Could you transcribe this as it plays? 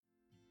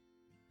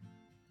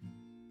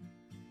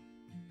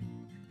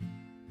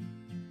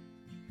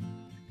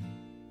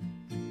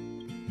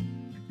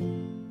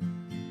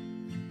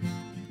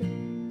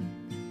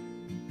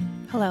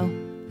Hello,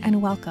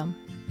 and welcome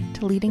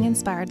to Leading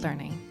Inspired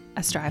Learning,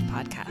 a Strive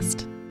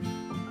podcast.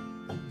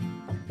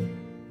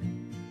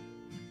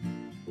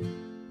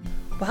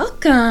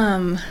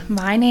 Welcome!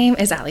 My name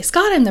is Ali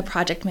Scott. I'm the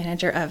project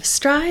manager of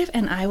Strive,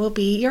 and I will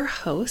be your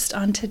host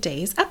on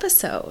today's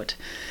episode.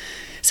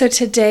 So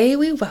today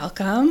we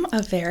welcome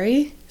a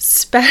very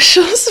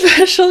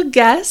special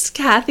guest,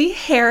 Kathy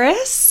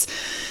Harris.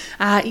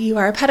 You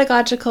are a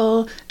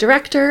pedagogical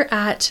director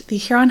at the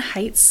Huron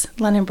Heights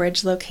London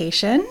Bridge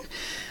location,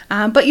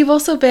 but you've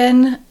also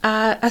been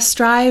a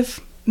Strive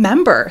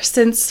member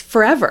since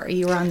forever.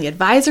 You were on the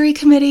advisory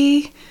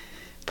committee,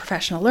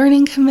 professional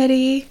learning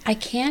committee. I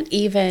can't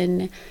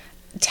even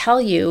tell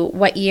you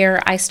what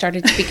year I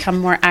started to become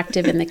more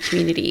active in the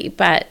community,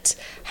 but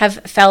have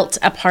felt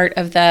a part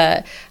of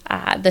the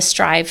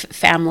Strive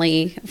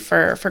family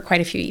for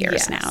quite a few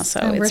years now. So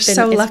and we're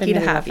so lucky to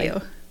have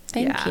you.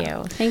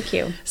 Thank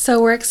you.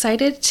 So we're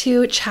excited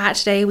to chat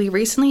today. We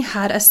recently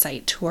had a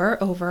site tour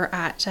over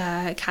at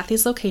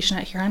Kathy's location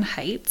at Huron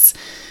Heights,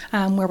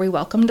 where we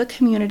welcomed the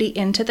community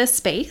into the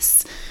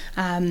space.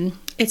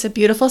 It's a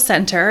beautiful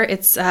center.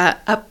 It's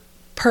a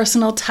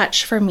personal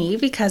touch for me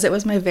because it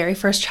was my very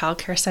first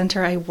childcare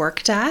center I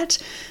worked at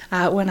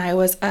when I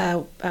was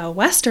a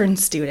Western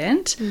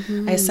student.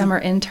 Mm-hmm. I summer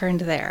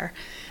interned there.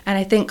 And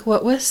I think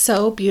what was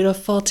so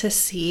beautiful to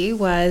see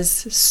was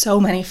so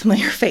many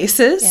familiar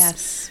faces.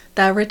 Yes.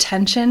 The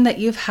retention that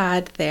you've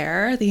had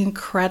there, the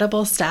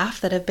incredible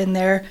staff that have been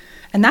there.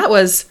 And that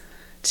was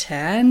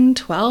 10,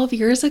 12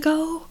 years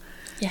ago.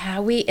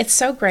 Yeah, it's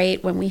so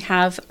great when we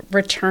have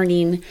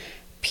returning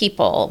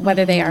people,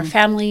 whether they are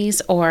families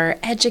or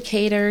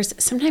educators,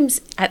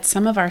 sometimes at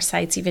some of our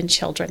sites, even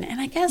children. And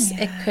I guess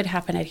it could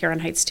happen at Huron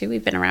Heights too.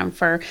 We've been around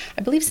for,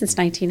 I believe, since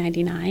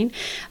 1999.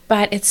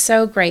 But it's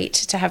so great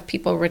to have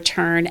people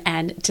return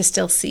and to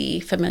still see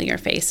familiar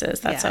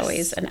faces. That's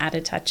always an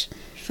added touch.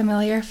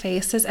 Familiar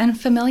faces and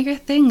familiar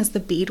things. The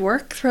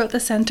beadwork throughout the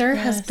center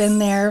has been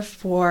there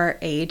for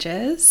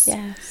ages.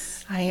 Yes.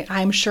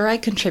 I'm sure I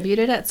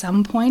contributed at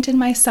some point in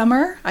my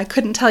summer. I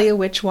couldn't tell you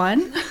which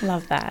one.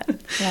 Love that.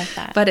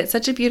 But it's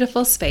such a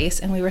beautiful space,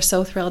 and we were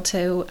so thrilled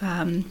to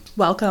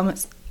welcome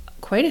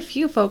quite a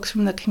few folks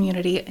from the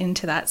community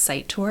into that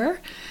site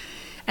tour.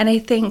 And I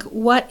think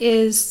what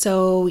is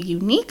so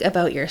unique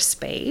about your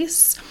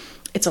space,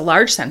 it's a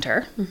large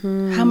center.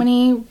 Mm-hmm. How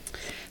many?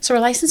 So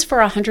we're licensed for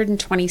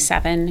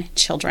 127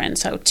 children.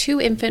 So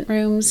 2 infant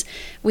rooms,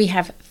 we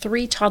have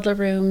 3 toddler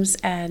rooms,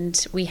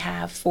 and we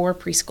have 4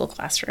 preschool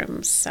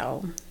classrooms.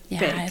 So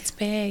it's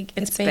big.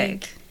 It's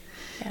big.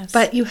 Yes.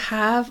 But you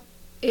have,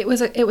 it was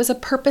a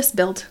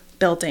purpose-built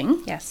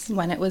building. Yes.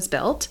 When it was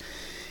built.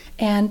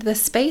 And the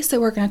space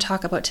that we're going to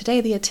talk about today,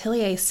 the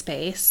atelier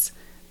space,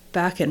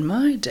 back in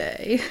my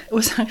day,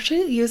 was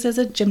actually used as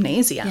a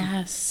gymnasium.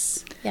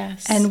 Yes.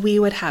 And we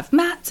would have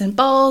mats and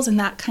balls and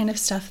that kind of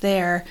stuff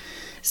there.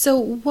 So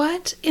why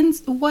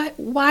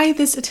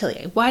this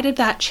atelier? Why did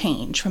that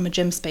change from a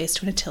gym space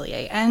to an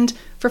atelier? And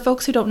for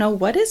folks who don't know,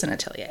 what is an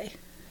atelier?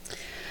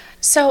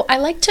 So I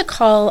like to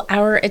call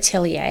our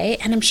atelier,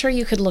 and I'm sure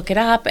you could look it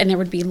up and there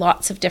would be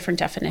lots of different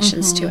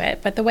definitions to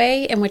it. But the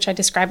way in which I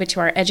describe it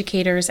to our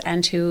educators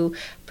and to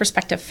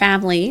prospective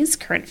families,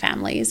 current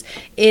families,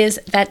 is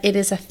that it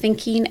is a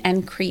thinking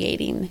and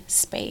creating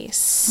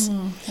space.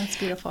 That's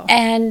beautiful.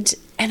 And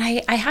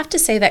I have to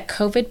say that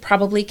COVID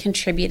probably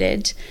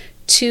contributed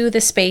to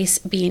the space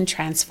being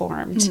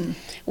transformed.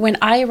 When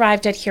I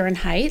arrived at Huron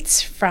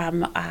Heights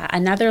from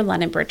another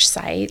London Bridge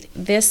site,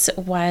 this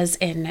was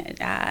in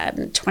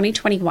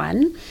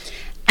 2021.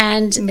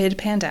 And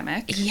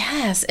mid-pandemic.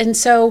 Yes. And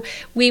so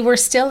we were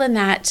still in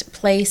that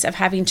place of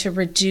having to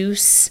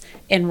reduce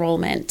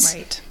enrollment.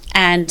 Right.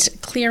 And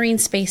clearing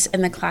space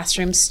in the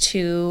classrooms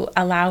to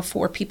allow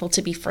for people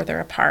to be further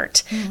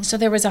apart. So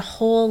there was a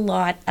whole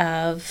lot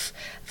of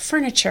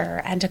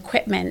furniture and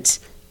equipment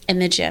in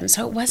the gym.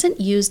 So it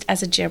wasn't used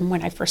as a gym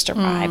when I first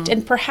arrived.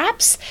 And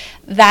perhaps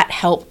that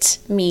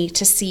helped me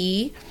to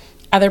see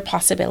other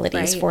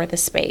possibilities for the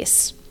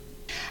space.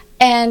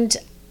 And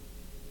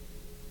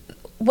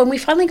when we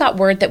finally got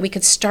word that we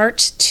could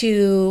start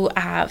to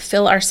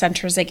fill our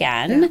centers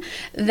again,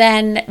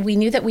 then we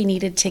knew that we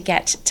needed to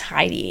get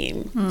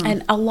tidying.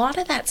 And a lot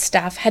of that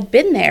stuff had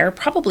been there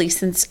probably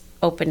since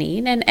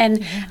opening,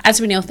 and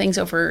as we know, things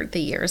over the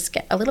years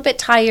get a little bit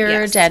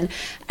tired,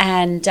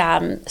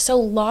 and so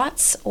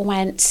lots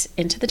went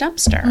into the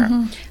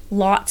dumpster,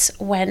 lots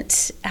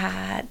went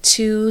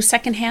to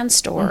secondhand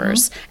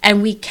stores,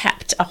 and we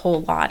kept a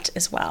whole lot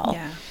as well.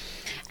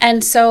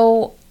 And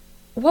so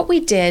what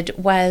we did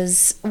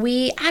was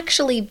the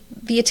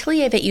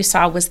atelier that you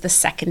saw was the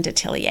second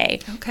atelier.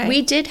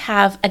 We did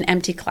have an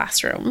empty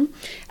classroom.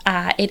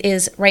 It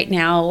is right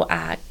now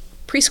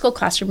preschool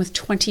classroom with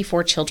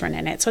 24 children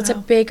in it. So it's a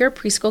bigger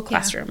preschool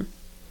classroom.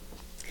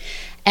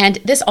 And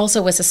this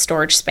also was a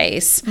storage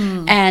space.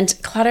 And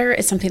clutter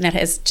is something that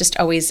has just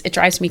always, it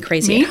drives me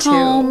crazy at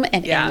home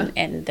and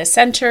in the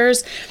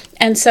centers.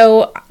 And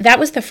so that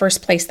was the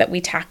first place that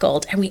we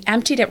tackled, and we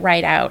emptied it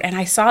right out. And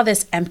I saw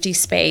this empty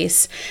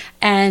space,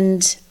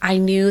 and I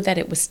knew that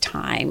it was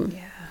time.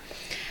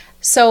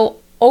 So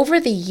over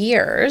the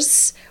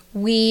years,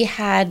 we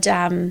had,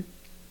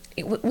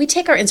 we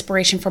take our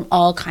inspiration from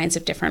all kinds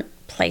of different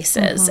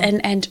places.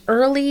 And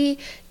early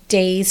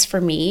days for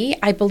me,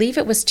 I believe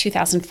it was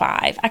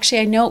 2005.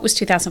 Actually, I know it was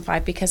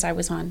 2005 because I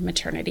was on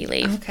maternity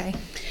leave. Okay.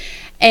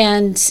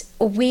 And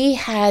we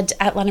had,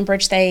 at London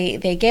Bridge,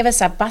 they gave us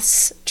a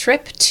bus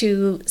trip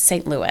to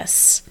St.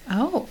 Louis.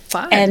 Oh,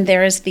 fun. And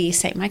there is the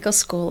St. Michael's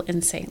School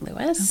in St.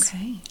 Louis.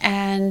 Okay.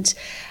 And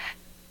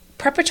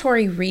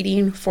preparatory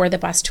reading for the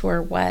bus tour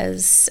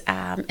was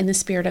in the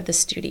spirit of the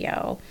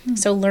studio.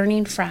 So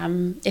learning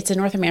from, it's a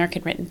North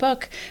American written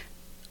book,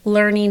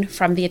 learning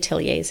from the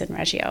ateliers in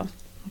Reggio.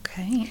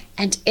 Okay.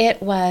 And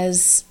it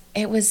was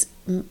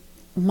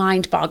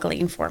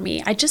mind-boggling for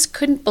me. I just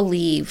couldn't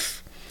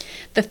believe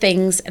the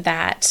things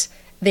that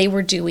they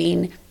were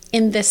doing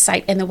in this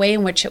site and the way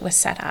in which it was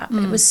set up.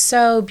 It was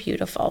so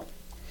beautiful.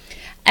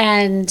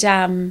 And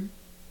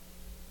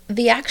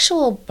the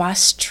actual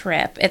bus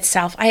trip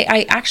itself,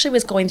 I actually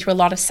was going through a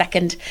lot of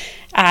second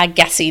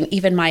guessing,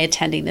 even my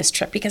attending this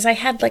trip, because I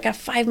had like a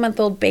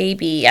 5-month-old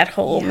baby at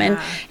home,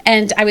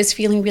 and I was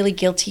feeling really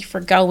guilty for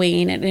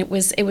going, and it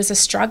was a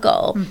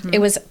struggle. It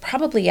was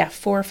probably a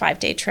 4 or 5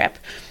 day trip.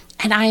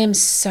 And I am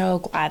so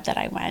glad that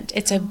I went.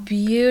 It's a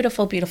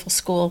beautiful, beautiful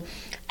school.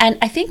 And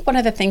I think one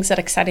of the things that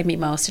excited me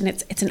most, and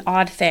it's an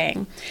odd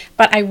thing,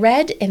 but I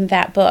read in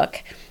that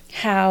book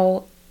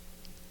how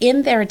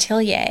in their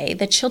atelier,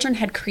 the children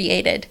had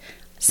created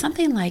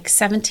something like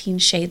 17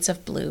 shades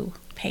of blue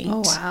paint.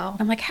 Oh, wow.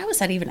 I'm like, how is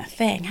that even a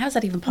thing? How is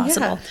that even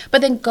possible? Yeah.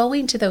 But then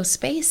going to those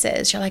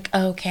spaces, you're like,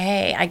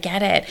 okay, I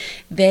get it.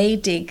 They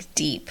dig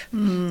deep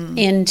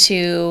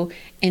into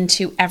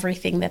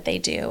everything that they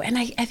do. And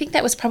I think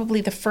that was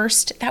probably the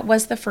first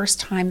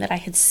time that I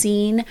had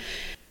seen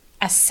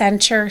a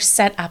center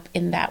set up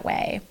in that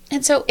way.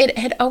 And so it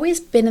had always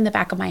been in the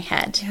back of my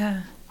head.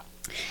 Yeah.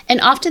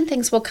 And often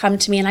things will come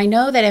to me, and I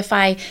know that if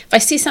I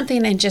see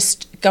something and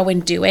just go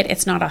and do it,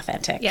 it's not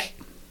authentic. Yeah.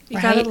 You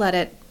right? gotta let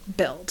it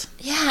build.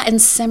 Yeah,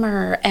 and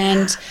simmer,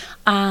 and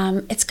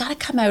it's got to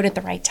come out at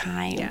the right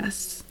time.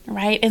 Yes.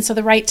 Right? And so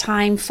the right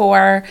time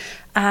for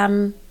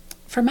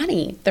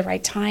money, the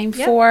right time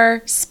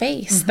for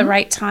space, the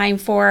right time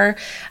for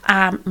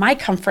my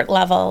comfort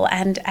level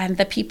and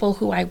the people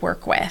who I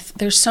work with.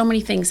 There's so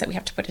many things that we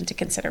have to put into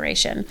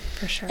consideration.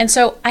 For sure. And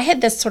so I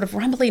had this sort of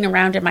rumbling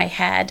around in my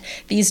head,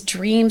 these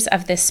dreams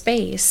of this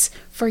space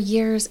for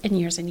years and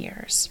years and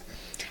years.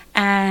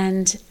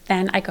 And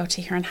then I go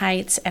to Huron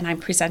Heights and I'm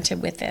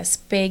presented with this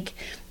big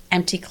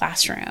empty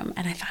classroom.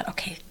 And I thought,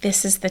 okay,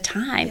 this is the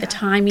time. The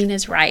timing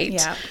is right.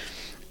 Yeah.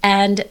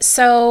 And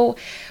so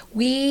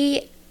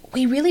we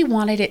really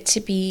wanted it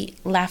to be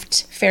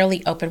left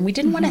fairly open. We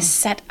didn't want to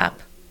set up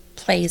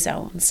play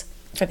zones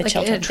for the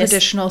children. In a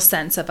traditional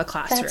sense of a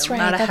classroom, That's right,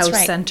 not a that's house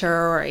right. center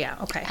or,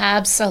 okay.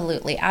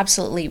 Absolutely,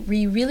 absolutely.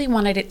 We really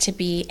wanted it to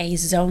be a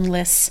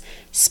zoneless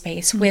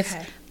space with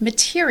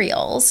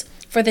materials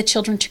for the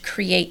children to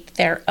create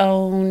their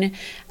own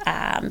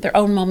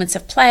moments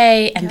of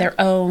play and their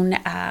own,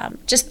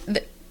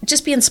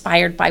 just be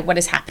inspired by what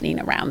is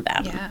happening around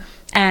them. Yeah.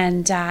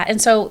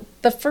 And so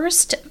the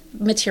first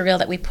material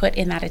that we put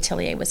in that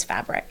atelier was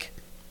fabric.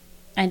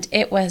 And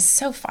it was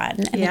so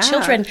fun. And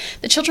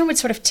the children would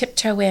sort of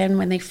tiptoe in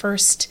when they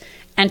first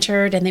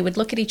entered, and they would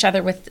look at each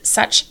other with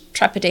such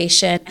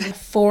trepidation, and a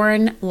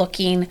foreign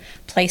looking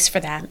place for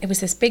them. It was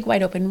this big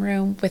wide open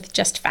room with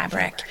just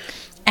fabric.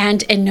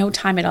 And in no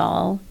time at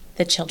all,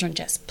 the children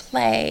just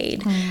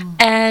played.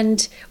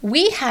 And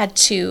we had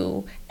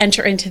to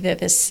enter into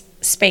this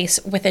space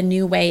with a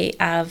new way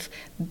of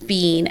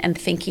being and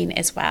thinking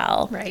as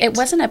well. Right. It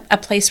wasn't a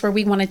place where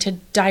we wanted to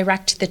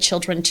direct the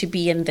children to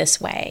be in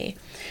this way,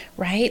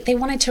 right? They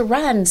wanted to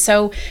run,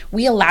 so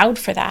we allowed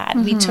for that.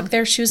 We took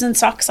their shoes and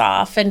socks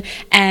off,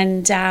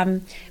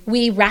 and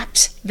we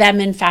wrapped them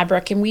in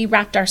fabric, and we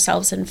wrapped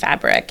ourselves in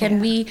fabric,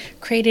 and we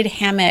created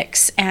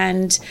hammocks,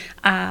 and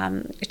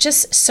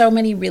just so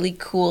many really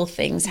cool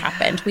things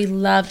happened. We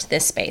loved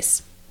this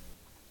space.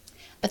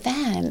 But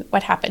then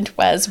what happened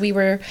was we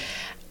were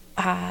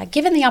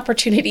given the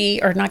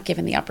opportunity, or not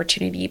given the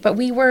opportunity, but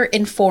we were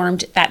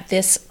informed that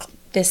this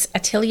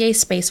atelier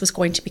space was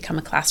going to become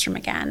a classroom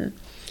again.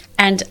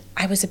 And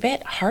I was a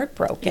bit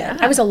heartbroken. Yeah.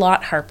 I was a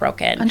lot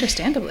heartbroken.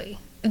 Understandably.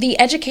 The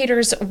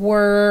educators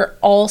were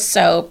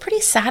also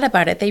pretty sad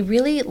about it. They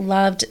really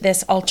loved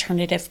this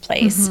alternative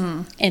place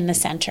in the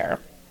center.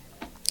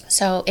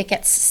 So it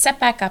gets set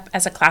back up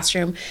as a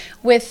classroom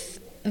with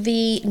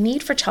the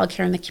need for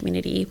childcare in the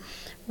community.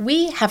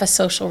 We have a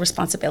social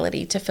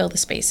responsibility to fill the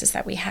spaces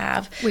that we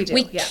have. We do,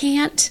 We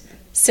can't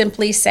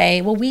simply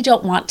say, well, we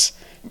don't want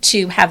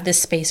to have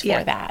this space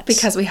for that.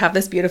 Because we have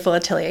this beautiful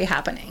atelier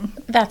happening.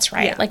 That's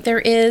right. Yeah. Like there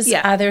is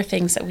other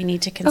things that we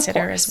need to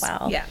consider as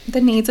well. Yeah.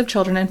 The needs of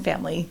children and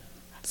family.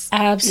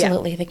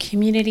 Absolutely. The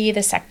community,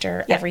 the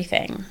sector,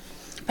 everything.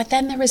 But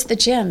then there was the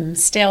gym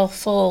still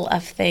full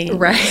of things.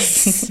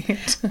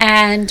 Right.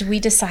 And we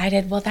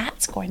decided, well,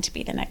 that's going to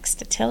be the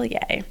next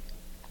atelier.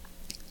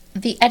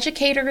 The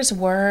educators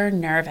were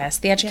nervous.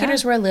 The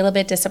educators were a little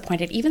bit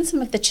disappointed. Even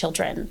some of the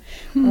children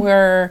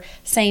were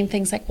saying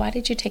things like, "Why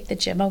did you take the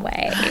gym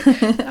away?"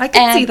 I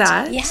can see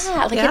that.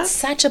 Yeah, it's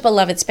such a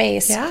beloved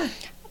space. Yeah.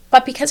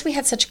 But because we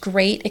had such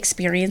great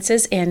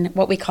experiences in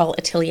what we call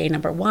atelier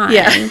number 1,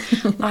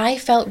 I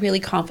felt really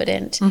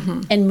confident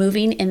in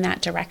moving in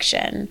that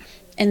direction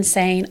and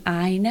saying,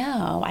 "I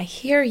know, I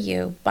hear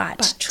you,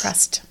 but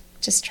just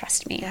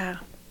trust me." Yeah.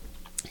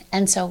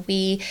 And so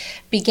we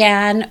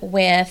began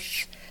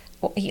with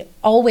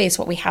always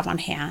what we have on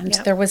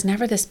hand. There was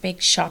never this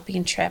big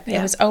shopping trip.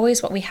 It was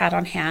always what we had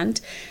on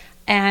hand.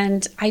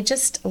 And I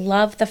just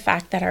love the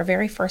fact that our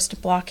very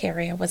first block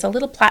area was a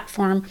little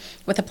platform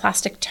with a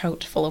plastic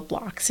tote full of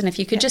blocks. And if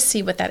you could just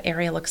see what that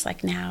area looks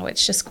like now,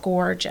 it's just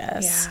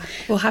gorgeous. Yeah.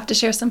 We'll have to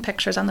share some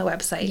pictures on the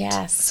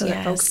website. So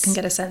that folks can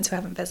get a sense who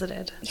haven't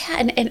visited.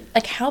 Yeah, and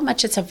like how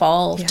much it's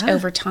evolved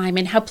over time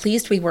and how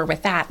pleased we were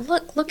with that.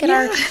 Look at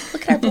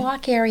our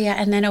block area,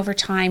 and then over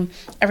time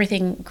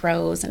everything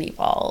grows and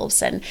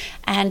evolves,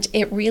 and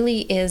it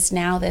really is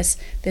now this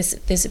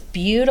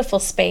beautiful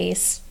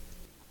space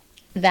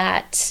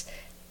that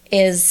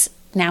is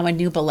now a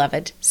new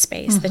beloved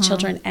space. The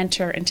children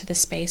enter into the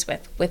space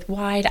with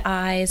wide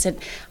eyes, and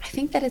I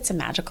think that it's a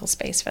magical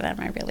space for them.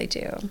 I really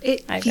do.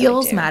 It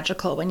feels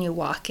magical when you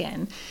walk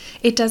in.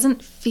 It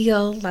doesn't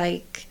feel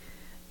like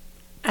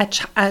a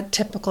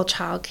typical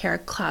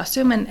childcare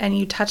classroom, and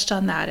you touched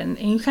on that, and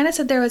you kind of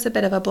said there was a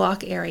bit of a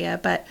block area,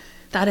 but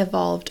that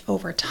evolved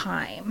over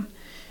time.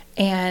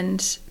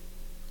 And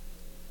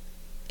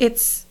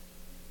it's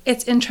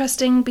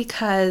interesting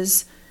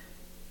because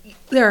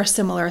there are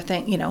similar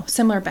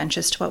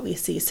benches to what we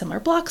see, similar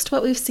blocks to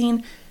what we've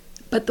seen,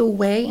 but the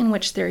way in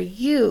which they're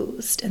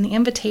used and the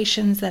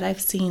invitations that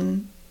I've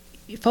seen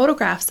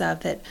photographs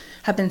of that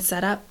have been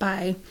set up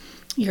by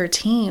your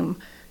team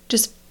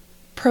just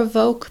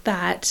provoke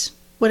that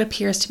what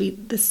appears to be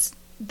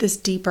this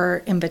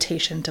deeper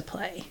invitation to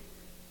play.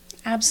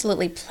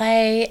 Absolutely.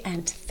 Play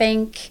and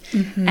think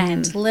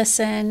and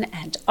listen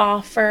and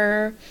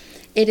offer.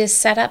 It is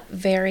set up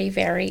very,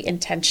 very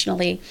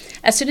intentionally.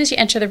 As soon as you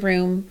enter the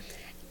room,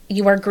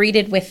 you are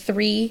greeted with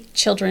 3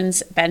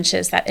 children's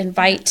benches that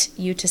invite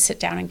you to sit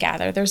down and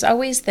gather. There's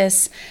always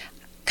this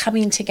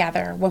coming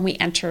together when we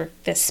enter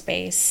this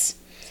space.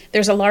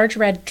 There's a large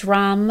red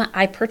drum.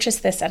 I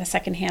purchased this at a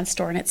secondhand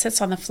store, and it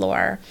sits on the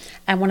floor.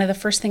 And one of the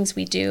first things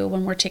we do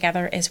when we're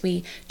together is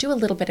we do a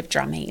little bit of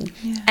drumming.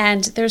 Yeah.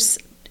 And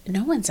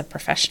no one's a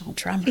professional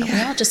drummer. Yeah.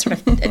 We all just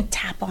sort of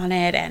tap on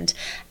it and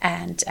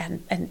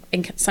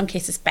in some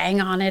cases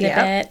bang on it a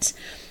bit.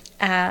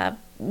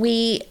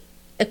 We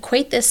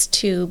equate this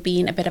to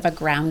being a bit of a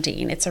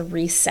grounding. It's a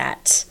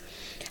reset.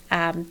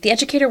 The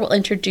educator will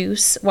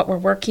introduce what we're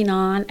working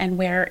on and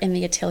where in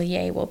the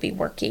atelier we'll be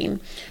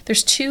working.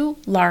 There's 2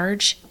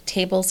 large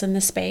tables in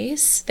the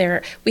space.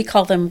 We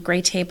call them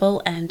gray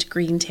table and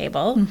green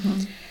table.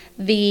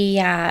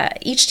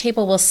 Each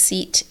table will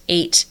seat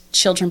 8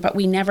 children, but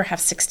we never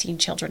have 16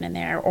 children in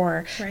there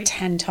or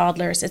 10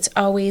 toddlers. It's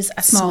always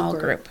a small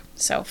group.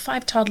 So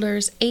 5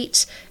 toddlers,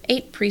 8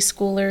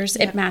 preschoolers.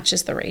 It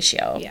matches the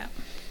ratio. Yeah.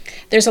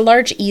 There's a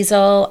large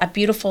easel, a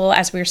beautiful,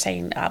 as we were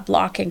saying,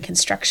 block and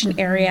construction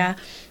area,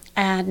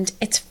 and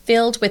it's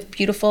filled with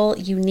beautiful,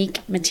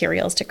 unique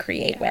materials to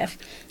create with.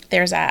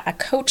 There's a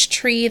coach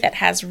tree that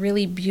has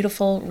really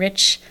beautiful,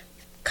 rich,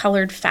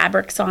 colored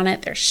fabrics on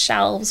it. There's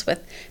shelves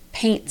with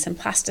paints and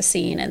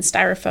plasticine and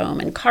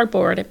styrofoam and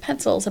cardboard and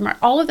pencils and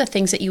all of the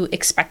things that you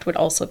expect would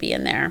also be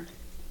in there.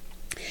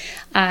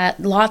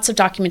 Lots of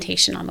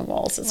documentation on the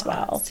walls as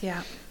well.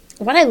 Yeah.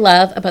 What I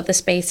love about the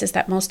space is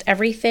that most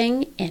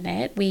everything in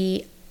it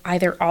we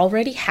either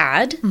already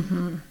had,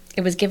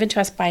 it was given to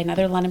us by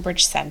another London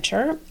Bridge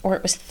Center, or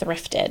it was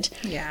thrifted.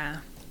 Yeah.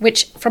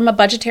 Which from a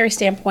budgetary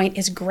standpoint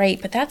is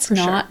great, but that's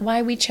not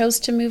why we chose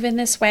to move in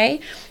this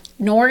way,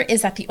 nor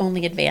is that the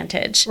only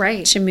advantage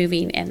to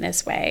moving in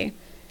this way.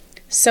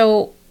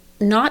 So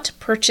not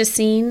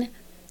purchasing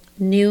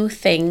new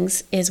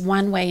things is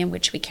one way in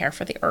which we care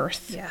for the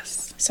earth.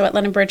 Yes. So at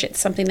London Bridge, it's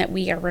something that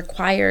we are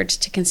required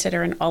to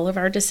consider in all of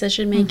our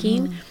decision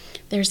making.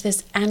 There's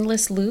this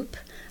endless loop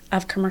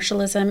of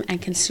commercialism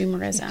and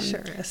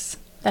consumerism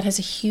that has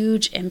a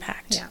huge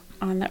impact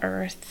on the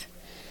earth.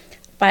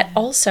 But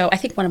also, I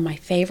think one of my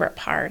favorite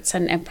parts,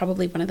 and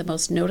probably one of the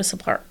most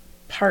noticeable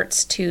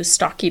parts to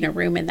stocking a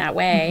room in that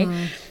way,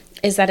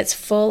 is that it's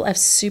full of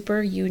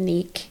super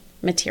unique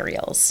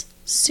materials.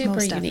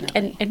 Super unique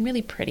and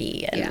really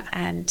pretty.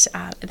 And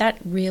that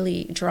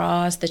really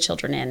draws the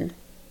children in.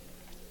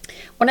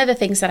 One of the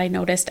things that I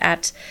noticed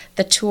at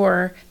the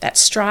tour that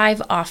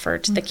Strive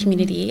offered the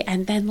community,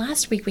 and then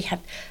last week we had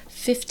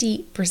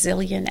 50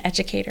 Brazilian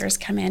educators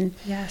come in.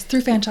 Yes,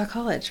 through Fanshawe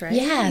College, right?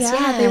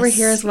 Yes. They were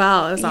here as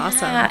well. It was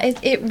awesome.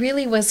 It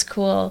really was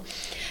cool.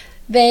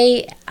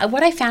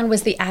 What I found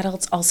was the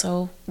adults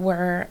also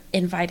were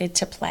invited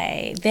to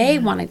play. They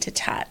wanted to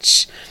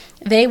touch.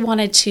 They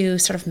wanted to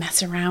sort of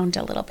mess around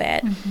a little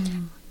bit.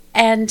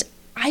 And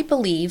I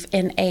believe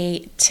in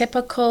a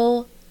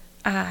typical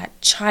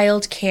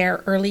child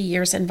care early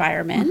years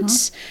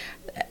environment,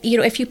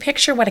 if you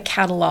picture what a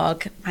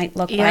catalog might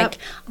look like,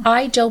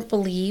 I don't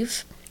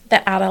believe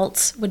that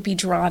adults would be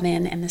drawn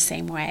in the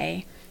same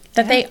way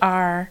that they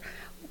are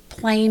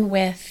playing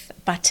with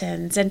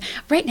buttons. And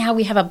right now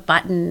we have a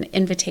button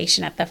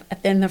invitation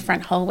in the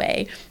front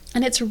hallway.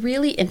 And it's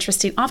really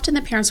interesting. Often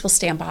the parents will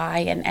stand by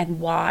and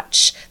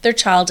watch their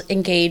child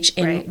engage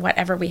in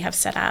whatever we have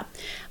set up.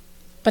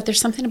 But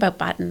there's something about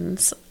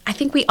buttons. I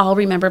think we all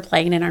remember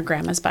playing in our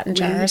grandma's button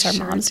jars, our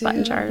mom's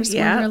button jars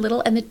when we were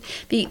little. And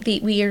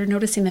we are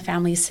noticing the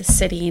families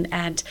sitting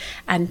and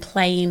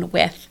playing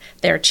with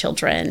their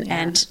children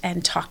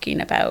and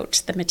talking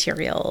about the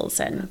materials.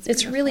 And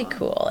it's really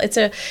cool. It's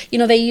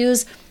they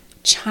use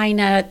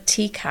china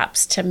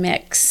teacups to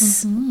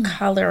mix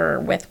color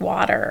with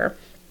water.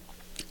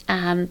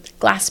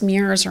 Glass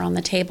mirrors are on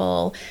the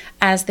table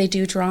as they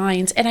do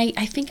drawings. And I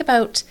think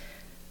about,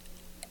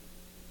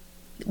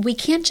 we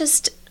can't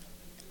just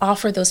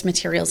offer those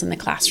materials in the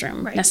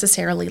classroom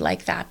necessarily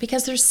like that,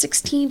 because there's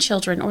 16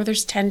 children or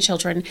there's 10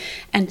 children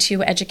and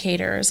 2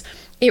 educators.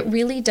 It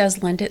really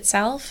does lend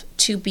itself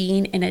to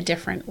being in a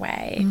different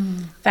way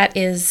that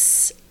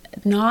is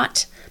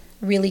not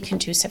really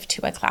conducive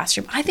to a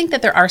classroom. I think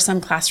that there are some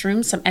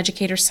classrooms, some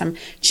educators, some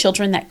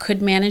children that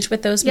could manage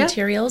with those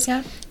materials.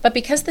 But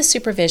because the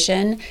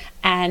supervision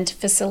and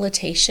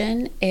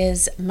facilitation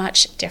is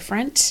much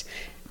different,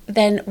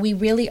 then we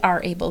really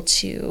are able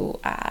to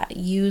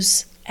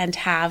use and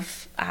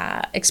have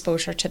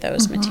exposure to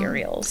those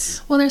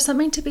materials. Well, there's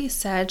something to be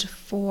said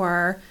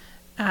for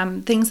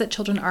things that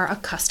children are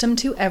accustomed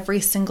to every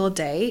single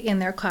day in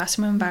their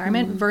classroom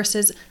environment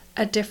versus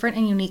a different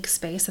and unique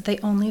space that they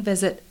only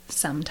visit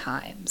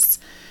sometimes.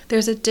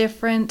 There's a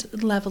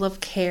different level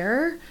of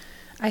care,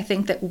 I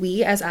think, that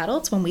we as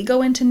adults, when we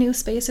go into new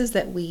spaces,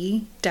 that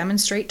we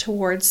demonstrate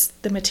towards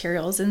the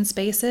materials in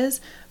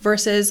spaces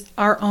versus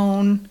our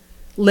own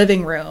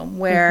living room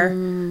where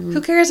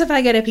who cares if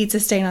I get a pizza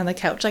stain on the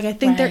couch? Like, I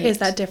think there is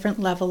that different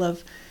level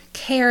of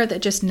care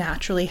that just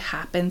naturally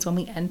happens when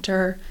we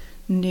enter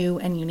new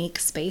and unique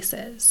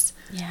spaces.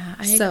 Yeah,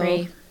 I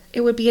agree.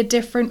 It would be a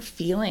different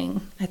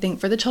feeling, I think,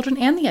 for the children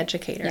and the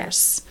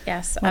educators.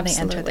 Yes, when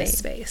absolutely. they enter this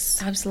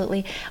space.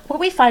 Absolutely. What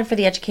we find for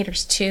the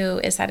educators too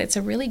is that it's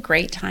a really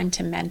great time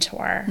to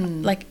mentor,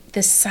 like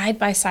this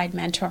side-by-side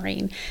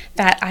mentoring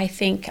that I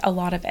think a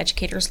lot of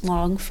educators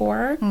long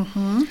for.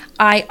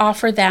 I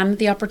offer them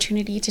the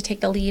opportunity to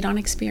take the lead on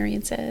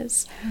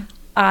experiences.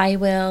 I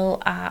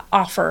will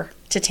offer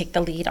to take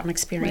the lead on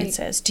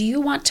experiences. Do you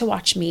want to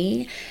watch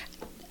me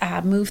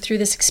move through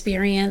this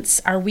experience?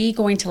 Are we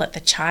going to let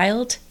the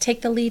child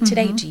take the lead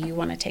today? Do you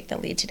want to take the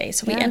lead today?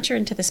 So we enter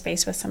into the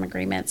space with some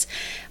agreements,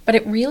 but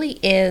it really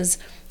is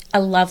a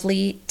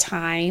lovely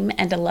time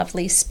and a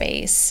lovely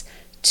space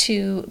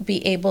to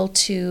be able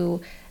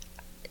to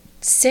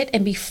sit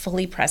and be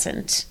fully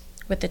present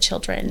with the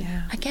children.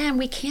 Again,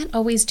 we can't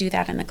always do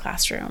that in the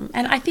classroom,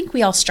 and I think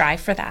we all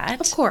strive for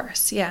that. Of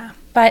course,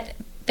 but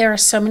there are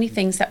so many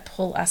things that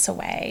pull us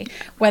away,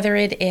 whether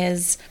it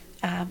is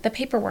the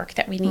paperwork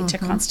that we need to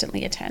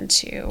constantly attend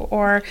to,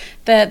 or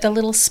the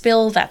little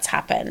spill that's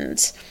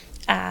happened.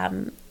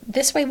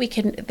 This way we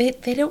can,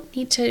 they don't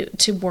need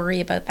to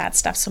worry about that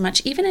stuff so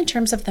much. Even in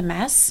terms of the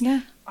mess,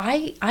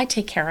 I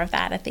take care of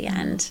that at the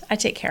end. I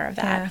take care of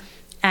that.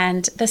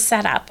 And the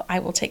setup, I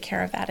will take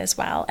care of that as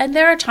well. And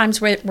there are times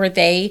where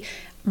they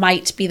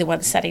might be the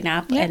ones setting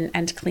up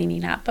and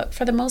cleaning up. But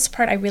for the most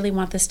part, I really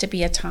want this to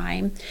be a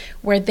time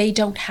where they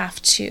don't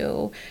have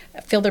to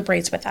fill their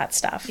brains with that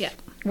stuff.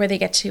 Where they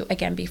get to,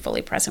 again, be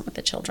fully present with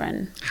the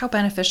children. How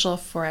beneficial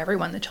for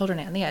everyone, the children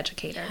and the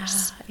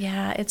educators.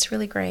 Yeah, it's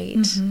really great.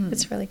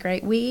 It's really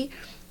great.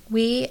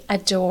 We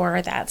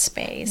adore that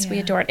space. We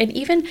adore it. And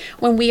even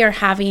when we are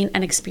having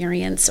an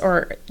experience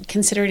or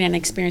considering an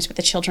experience with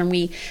the children,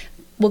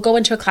 we'll go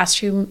into a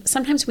classroom.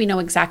 Sometimes we know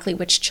exactly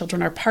which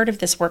children are part of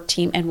this work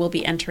team and will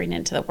be entering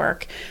into the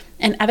work.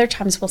 And other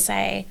times we'll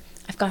say,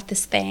 I've got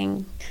this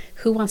thing.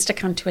 Who wants to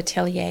come to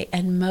atelier?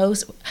 And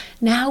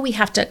now we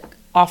have to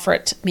offer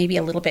it maybe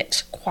a little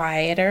bit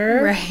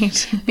quieter,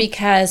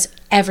 because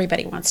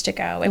everybody wants to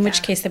go, in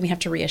which case then we have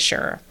to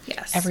reassure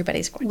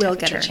everybody's going to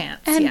get a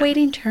chance. And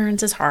waiting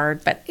turns is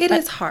hard, but it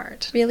is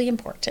hard. Really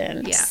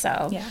important.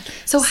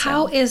 So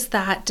how is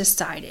that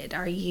decided?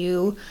 Are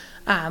you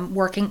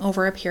working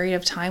over a period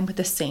of time with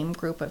the same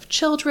group of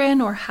children,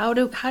 or how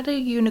do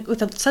you,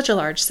 with such a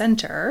large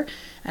center,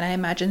 and I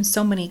imagine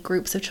so many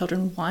groups of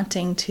children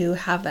wanting to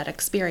have that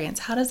experience,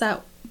 how does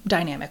that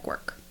dynamic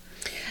work?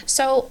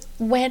 So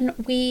when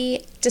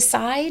we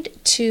decide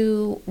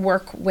to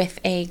work with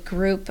a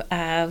group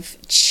of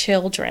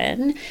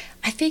children,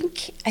 I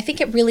think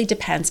it really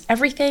depends.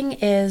 Everything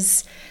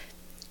is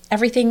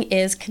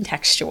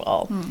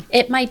contextual.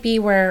 It might be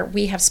where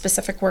we have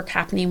specific work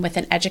happening with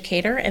an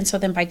educator, and so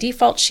then by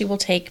default she or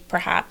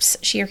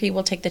he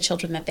will take the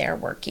children that they're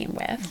working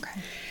with.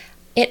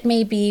 It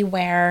may be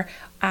where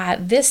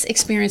this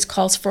experience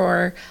calls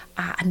for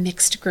a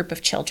mixed group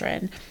of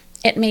children.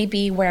 It may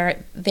be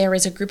where there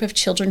is a group of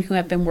children who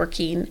have been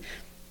working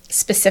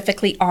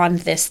specifically on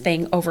this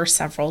thing over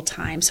several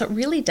times. So it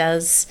really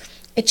does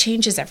it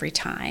changes every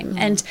time.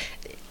 And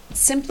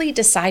simply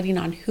deciding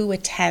on who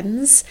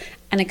attends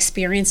an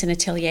experience in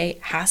atelier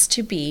has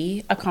to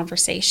be a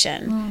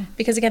conversation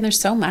because, again, there's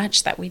so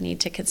much that we need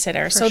to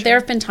consider. So there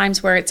have been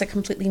times where it's a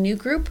completely new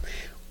group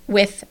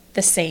with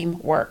the same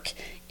work.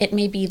 It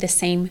may be the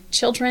same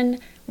children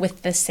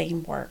with the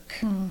same work.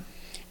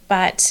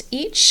 But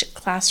each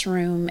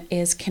classroom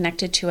is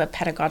connected to a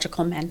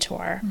pedagogical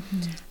mentor.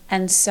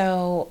 And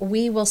so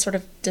we will sort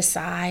of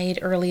decide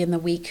early in the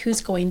week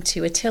who's going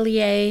to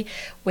atelier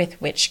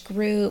with which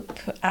group.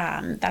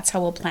 That's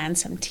how we'll plan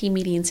some team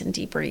meetings and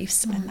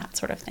debriefs and that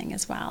sort of thing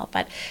as well.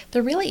 But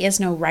there really is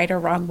no right or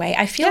wrong way.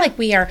 I feel like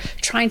we are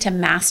trying to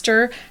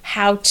master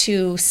how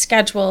to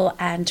schedule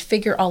and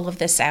figure all of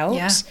this out.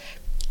 Yeah.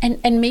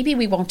 And maybe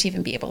we won't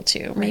even be able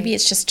to. Maybe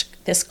it's just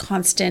this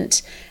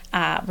constant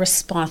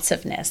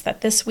responsiveness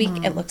that this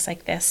week it looks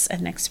like this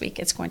and next week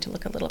it's going to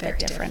look a little bit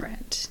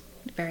different.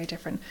 Very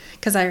different.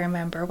 Because I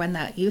remember when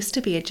that used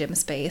to be a gym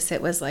space,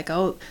 it was like,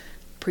 oh,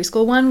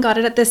 preschool 1 got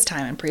it at this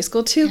time and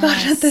preschool 2 got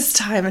it at this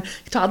time and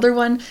toddler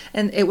 1,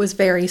 and it was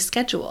very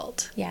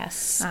scheduled.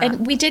 Yes.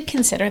 And we did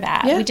consider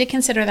that. Yeah. We did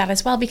consider that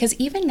as well, because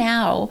even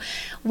now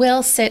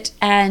we'll sit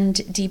and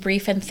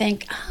debrief and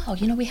think, oh,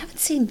 we haven't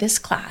seen this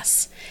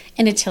class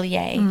in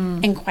atelier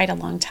in quite a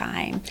long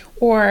time,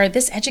 or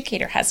this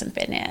educator hasn't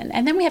been in.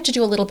 And then we have to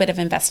do a little bit of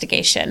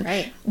investigation.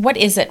 Right. What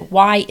is it?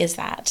 Why is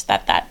that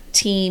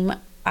team,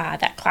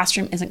 that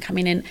classroom isn't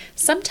coming in?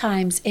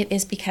 Sometimes it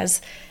is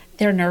because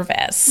they're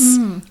nervous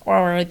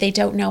or they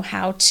don't know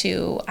how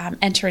to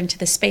enter into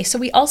the space. So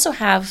we also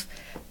have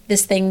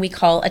this thing we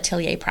call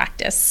atelier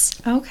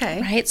practice.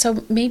 Okay. Right?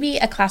 So maybe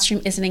a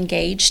classroom isn't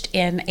engaged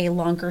in a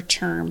longer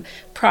term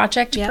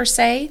project per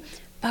se,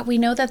 but we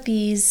know that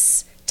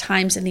these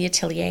times in the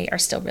atelier are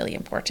still really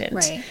important.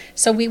 Right.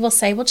 So we will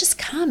say, well, just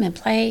come and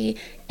play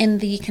in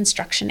the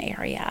construction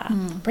area.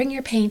 Bring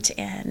your paint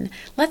in.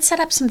 Let's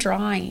set up some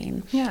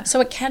drawing. Yeah. So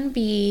it can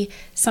be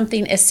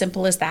something as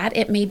simple as that.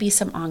 It may be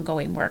some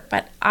ongoing work,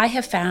 but I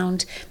have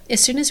found as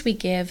soon as we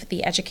give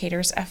the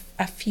educators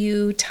a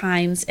few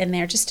times in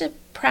there just to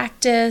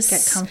practice,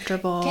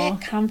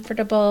 Get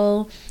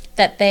comfortable,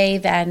 that they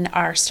then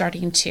are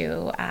starting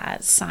to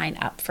sign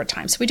up for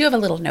time. So we do have a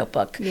little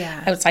notebook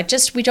outside.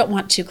 We don't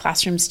want 2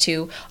 classrooms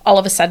to all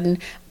of a sudden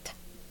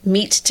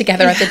meet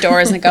together at the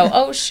doors and go,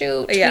 oh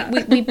shoot,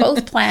 we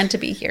both plan to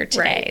be here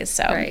today.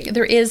 So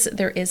there is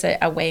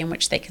a way in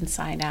which they can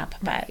sign up.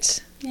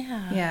 But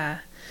yeah.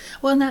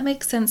 Well, and that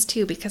makes sense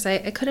too, because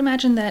I could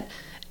imagine that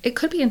it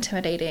could be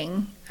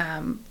intimidating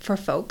for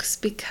folks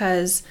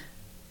because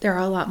there are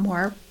a lot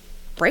more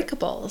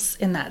breakables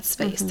in that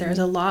space. There's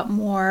a lot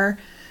more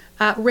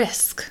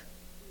risk,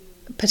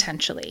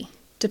 potentially,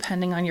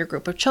 depending on your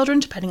group of children,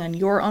 depending on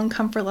your own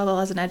comfort level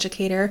as an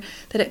educator,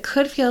 that it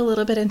could feel a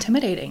little bit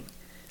intimidating.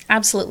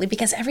 Absolutely,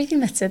 because everything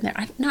that's in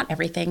there, not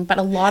everything, but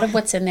a lot of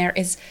what's in there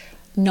is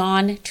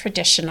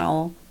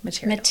non-traditional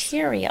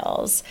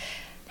materials.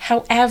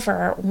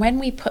 However, when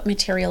we put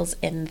materials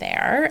in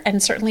there,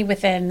 and certainly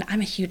I'm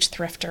a huge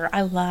thrifter.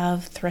 I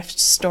love thrift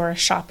store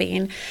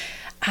shopping.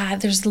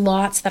 There's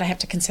lots that I have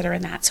to consider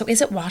in that. So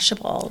is it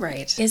washable?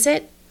 Right. Is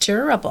it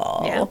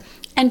durable? Yeah.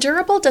 And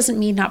durable doesn't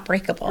mean not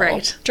breakable.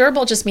 Right.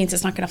 Durable just means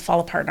it's not going to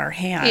fall apart in our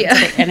hands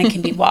and it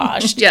can be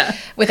washed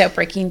without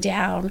breaking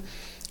down.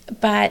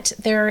 But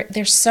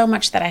there's so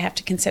much that I have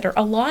to consider.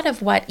 A lot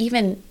of what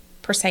even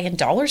per se in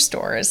dollar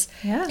stores,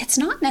 it's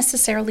not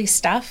necessarily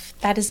stuff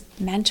that is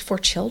meant for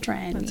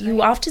children.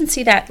 You often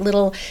see that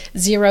little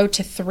 0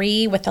 to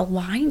 3 with a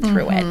line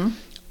through it.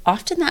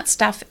 Often that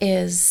stuff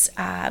is,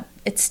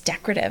 it's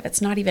decorative.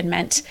 It's not even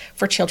meant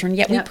for children,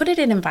 yet we put it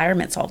in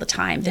environments all the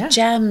time, the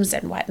gems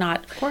and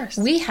whatnot. Of course.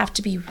 We have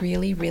to be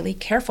really, really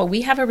careful.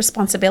 We have a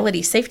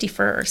responsibility, safety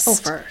first. Oh,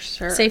 for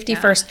sure. Safety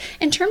first.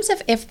 In terms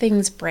of if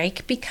things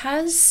break,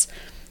 because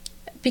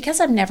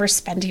I'm never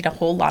spending a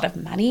whole lot of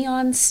money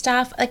on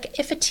stuff, like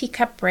if a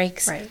teacup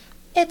breaks,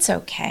 it's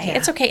okay. Yeah.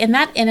 It's okay. And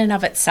that in and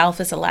of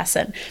itself is a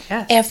lesson.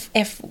 Yes.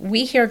 If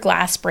we hear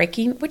glass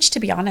breaking, which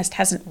to be honest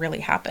hasn't really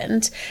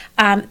happened,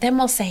 then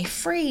we'll say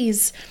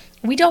freeze.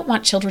 We don't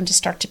want children to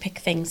start to pick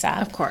things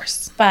up. Of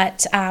course.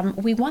 But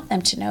we want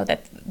them to know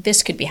that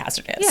this could be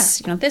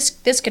hazardous.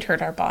 This could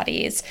hurt our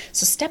bodies.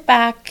 So step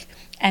back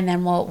and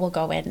then we'll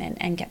go in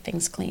and get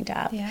things cleaned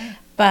up. Yeah.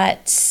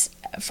 But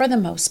for the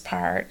most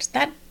part,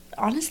 that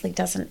honestly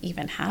doesn't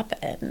even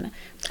happen.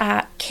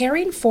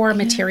 Caring for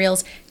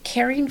materials,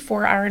 caring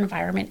for our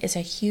environment is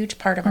a huge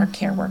part of our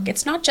care work.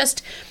 It's not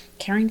just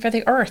caring for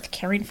the earth,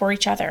 caring for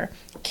each other,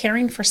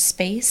 caring for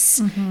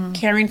space,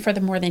 caring for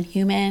the more than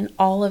human.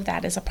 All of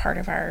that is a part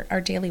of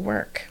our daily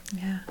work.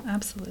 Yeah,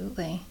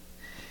 absolutely.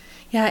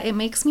 Yeah, it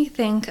makes me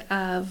think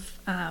of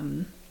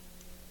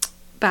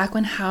back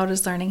when How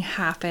Does Learning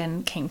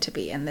Happen came to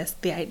be, and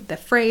the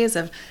phrase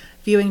of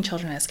viewing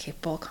children as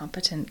capable,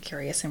 competent,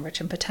 curious, and rich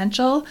in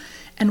potential,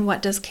 and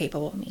what does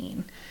capable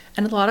mean?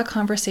 And a lot of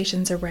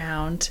conversations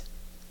around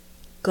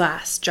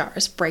glass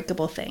jars,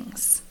 breakable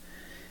things,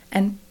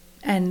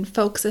 and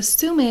folks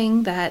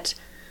assuming that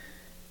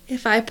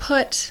if I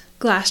put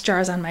glass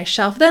jars on my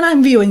shelf, then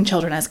I'm viewing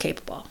children as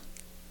capable.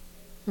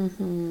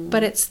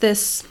 But it's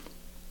this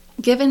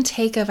give and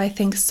take of, I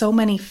think, so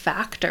many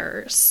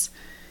factors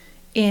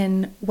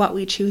in what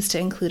we choose to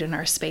include in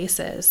our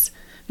spaces.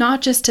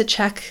 Not just to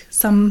check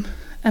some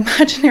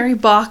imaginary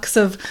box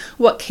of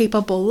what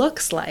capable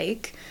looks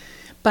like,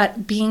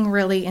 but being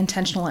really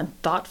intentional and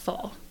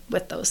thoughtful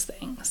with those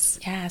things.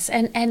 Yes,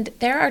 and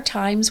there are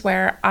times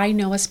where I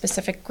know a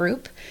specific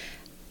group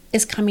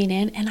is coming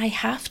in and I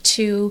have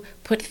to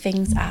put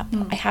things up.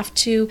 I have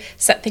to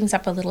set things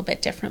up a little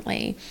bit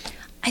differently.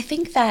 I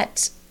think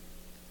that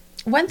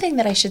one thing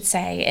that I should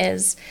say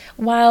is,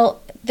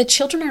 while the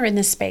children are in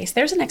this space,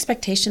 there's an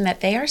expectation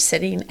that they are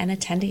sitting and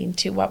attending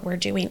to what we're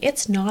doing.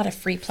 It's not a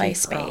free play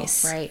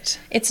space. Right.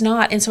 It's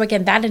not. And so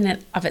again, that in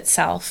and of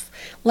itself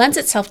lends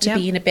itself to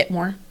being a bit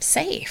more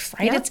safe,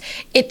 right?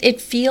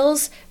 It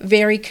feels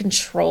very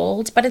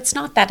controlled, but it's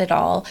not that at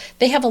all.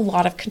 They have a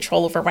lot of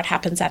control over what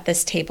happens at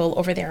this table,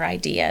 over their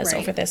ideas,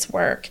 over this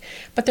work,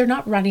 but they're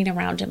not running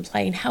around and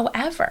playing.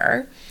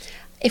 However,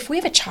 if we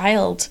have a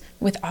child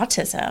with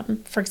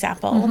autism, for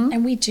example,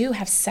 and we do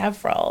have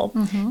several,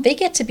 they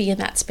get to be in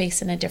that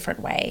space in a different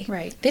way.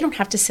 Right. They don't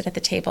have to sit at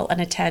the table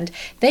and attend.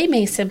 They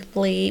may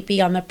simply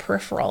be on the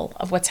peripheral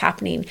of what's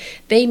happening.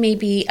 They may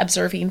be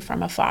observing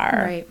from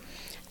afar. Right.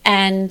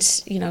 And,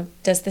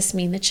 does this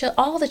mean that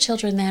all the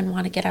children then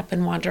want to get up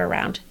and wander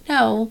around?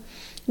 No.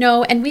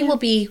 And we will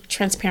be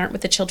transparent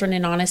with the children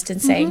and honest in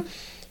saying,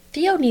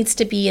 Theo needs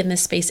to be in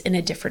this space in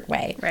a different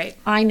way. Right.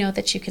 I know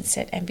that you can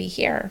sit and be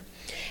here.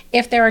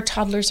 If there are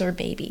toddlers or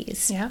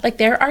babies, like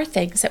there are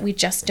things that we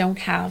just don't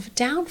have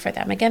down for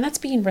them. Again, that's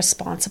being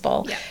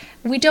responsible. Yeah.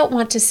 We don't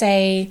want to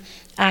say,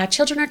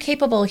 children are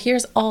capable,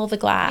 here's all the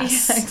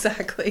glass. Yeah,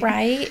 exactly.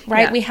 Right?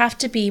 Yeah. We have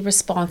to be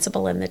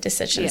responsible in the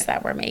decisions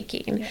that we're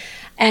making. Yeah.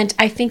 And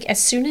I think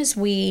as soon as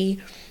we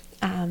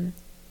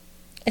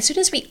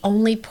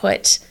only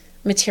put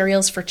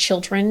materials for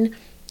children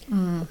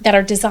that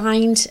are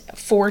designed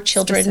for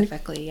children,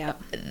 specifically,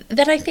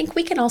 then I think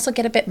we can also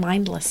get a bit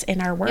mindless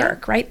in our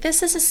work, right?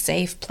 This is a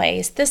safe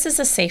place. This is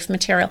a safe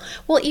material.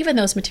 Well, even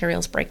those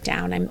materials break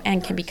down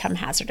and can become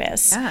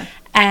hazardous. Yeah.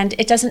 And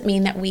it doesn't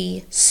mean that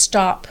we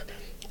stop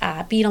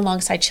being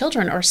alongside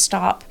children or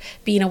stop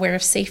being aware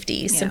of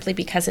safety simply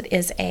because it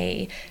is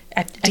a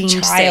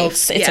child's,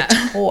 safe. It's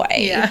a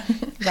toy,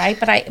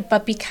 right?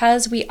 But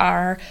because we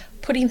are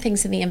putting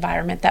things in the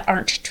environment that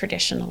aren't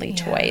traditionally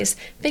toys,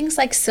 things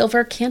like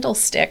silver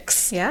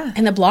candlesticks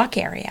in the block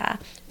area,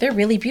 they're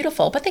really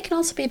beautiful, but they can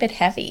also be a bit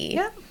heavy.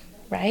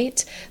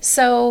 Right?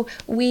 So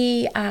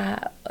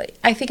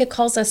I think it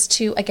calls us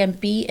to, again,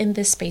 be in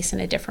this space in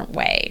a different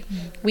way.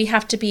 We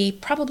have to be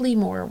probably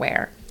more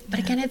aware. But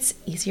again, it's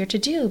easier to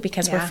do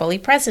because we're fully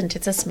present.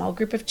 It's a small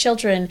group of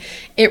children.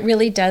 It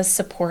really does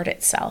support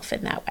itself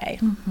in that way.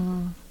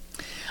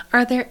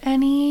 Are there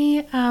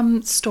any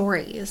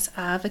stories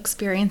of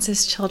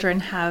experiences children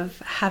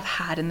have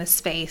had in this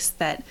space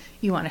that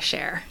you want to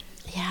share?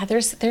 Yeah,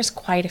 there's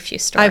quite a few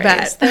stories. I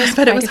bet.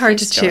 But it was hard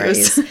to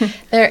choose.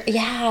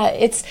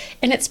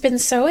 It's been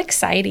so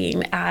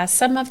exciting.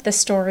 Some of the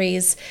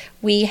stories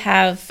we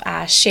have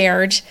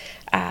shared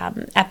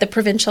at the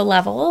provincial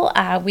level.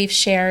 We've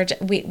shared,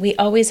 we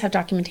always have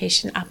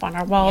documentation up on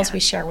our walls. We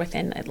share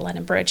within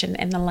London Bridge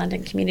and the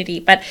London community.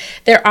 But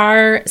there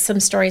are some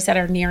stories that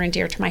are near and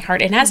dear to my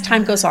heart. And as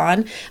time goes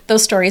on,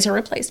 those stories are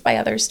replaced by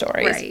other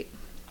stories. Right.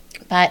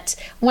 But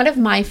one of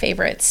my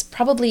favorites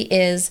probably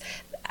is,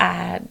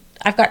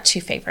 I've got two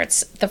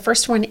favorites. The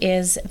first one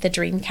is the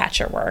dream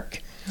catcher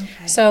work.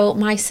 Okay. So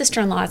my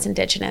sister-in-law is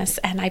Indigenous,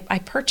 and I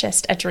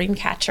purchased a dream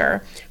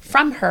catcher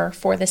from her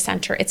for the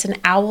center. It's an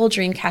owl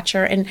dream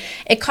catcher, and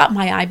it caught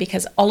my eye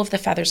because all of the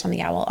feathers on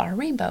the owl are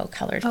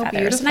rainbow-colored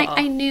feathers. Beautiful. And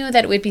I knew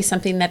that it would be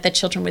something that the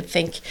children would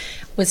think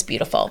was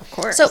beautiful. Of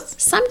course. So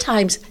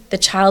sometimes the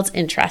child's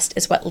interest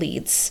is what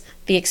leads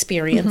the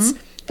experience,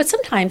 but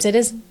sometimes it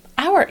is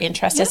our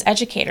interest as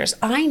educators.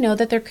 I know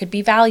that there could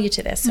be value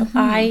to this. So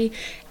I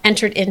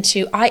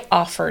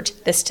offered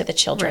this to the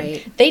children.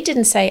 Right. They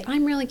didn't say,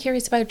 I'm really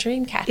curious about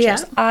dream catchers.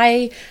 Yeah.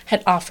 I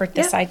had offered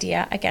this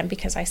idea, again,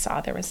 because I saw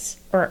there was,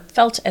 or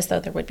felt as though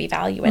there would be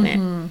value in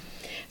it.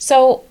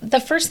 So the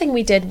first thing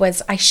we did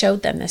was I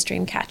showed them this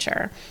dream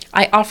catcher.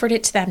 I offered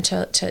it to them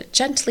to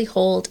gently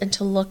hold and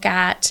to look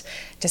at,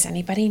 does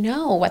anybody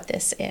know what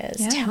this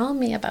is? Yeah. Tell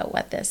me about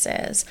what this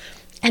is.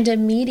 And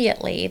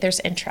immediately there's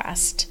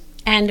interest.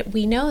 And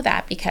we know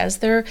that because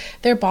their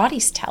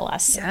bodies tell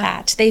us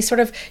that. They sort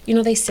of,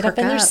 they sit up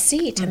in their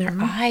seat and their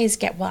eyes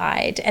get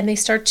wide and they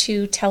start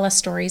to tell us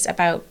stories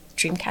about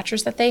dream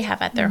catchers that they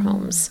have at their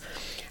homes.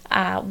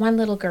 One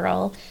little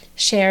girl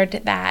shared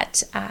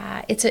that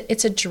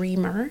it's a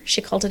dreamer.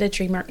 She called it a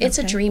dreamer. It's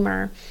a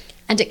dreamer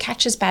and it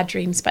catches bad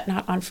dreams, but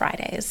not on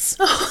Fridays.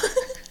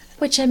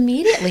 Which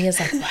immediately is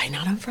like, why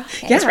not on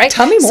Fridays, right?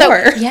 Tell me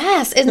more. So,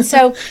 yes, and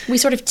so we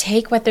sort of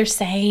take what they're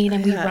saying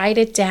and we write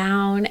it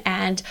down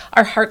and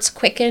our hearts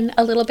quicken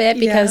a little bit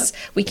because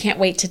we can't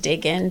wait to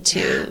dig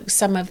into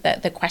some of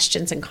the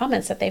questions and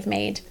comments that they've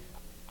made.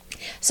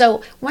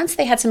 So once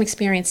they had some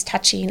experience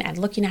touching and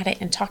looking at it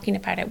and talking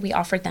about it, we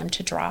offered them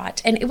to draw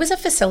it. And it was a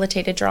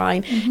facilitated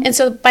drawing. And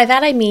so by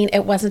that I mean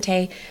it wasn't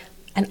an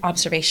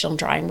observational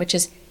drawing, which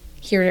is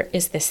here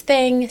is this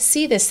thing,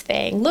 see this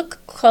thing, look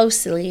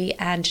closely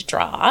and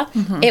draw.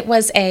 It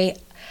was an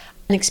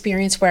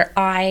experience where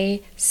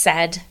I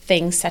said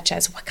things such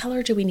as, what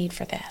color do we need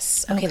for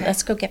this? Okay,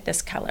 let's go get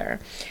this color.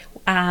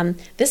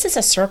 This is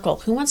a circle.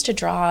 Who wants to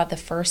draw the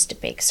first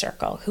big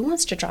circle? Who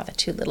wants to draw the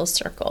two little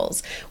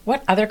circles?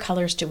 What other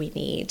colors do we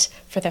need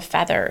for the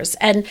feathers?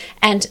 And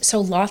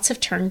so lots of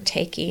turn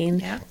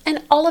taking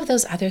and all of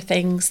those other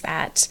things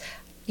that,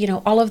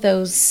 all of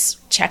those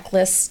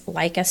checklists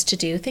like us to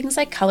do, things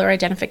like color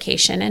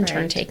identification and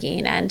turn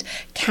taking and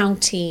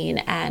counting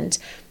and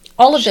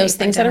all of those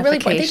things that are really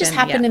important. They just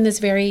happen in this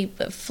very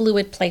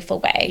fluid, playful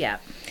way. Yeah.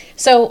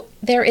 So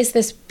there is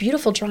this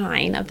beautiful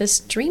drawing of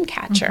this dream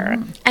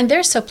catcher, and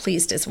they're so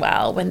pleased as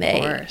well when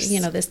they,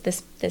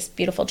 this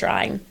beautiful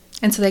drawing.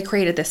 And so they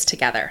created this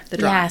together, the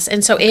drawing. Yes,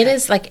 and so it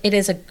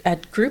is a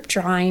group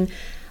drawing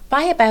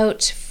by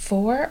about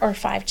 4 or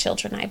 5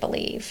 children, I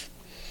believe.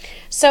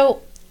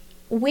 So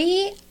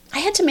I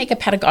had to make a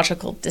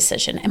pedagogical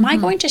decision. Am I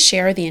going to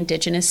share the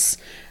Indigenous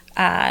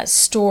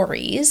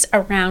stories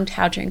around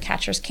how dream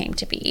catchers came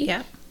to be?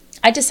 Yeah.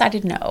 I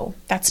decided no,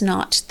 that's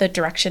not the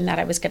direction that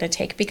I was going to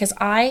take, because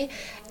I,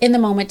 in the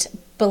moment,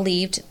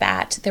 believed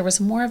that there was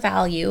more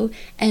value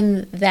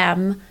in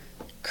them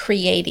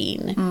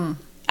creating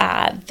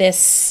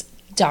this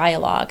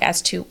dialogue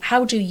as to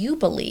how do you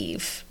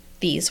believe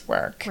these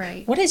work?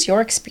 Right. What is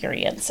your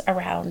experience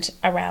around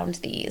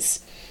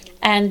these?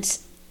 And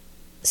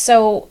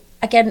so,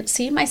 again,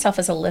 seeing myself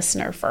as a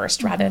listener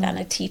first rather than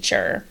a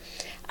teacher,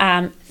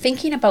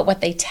 thinking about what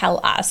they tell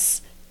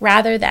us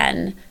rather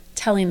than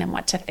telling them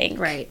what to think.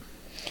 Right.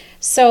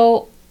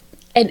 So,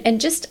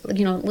 and just, a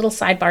little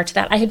sidebar to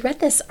that, I had read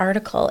this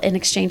article in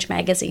Exchange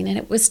Magazine, and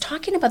it was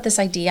talking about this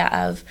idea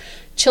of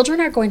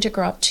children are going to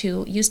grow up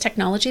to use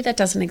technology that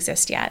doesn't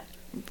exist yet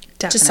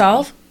to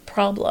solve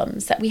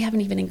problems that we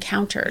haven't even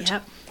encountered.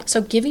 Yep.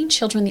 So giving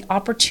children the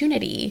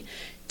opportunity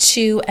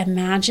to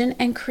imagine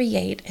and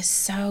create is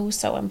so,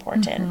 so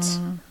important.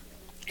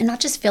 And not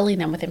just filling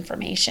them with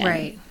information.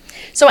 Right.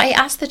 So I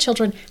asked the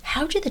children,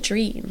 how do the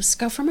dreams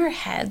go from our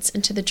heads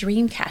into the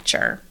dream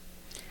catcher?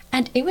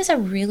 And it was a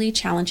really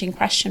challenging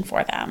question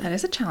for them. That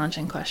is a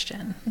challenging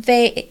question.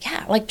 They,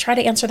 try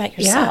to answer that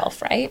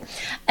yourself, right?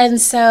 And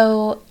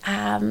so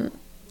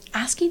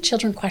asking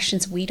children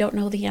questions we don't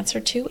know the answer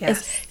to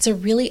is a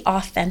really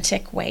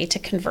authentic way to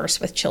converse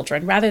with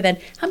children, rather than,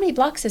 how many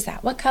blocks is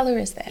that? What color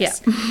is this?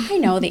 Yeah. I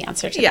know the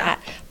answer to that.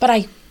 But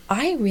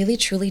I really,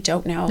 truly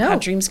don't know how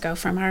dreams go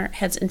from our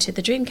heads into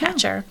the dream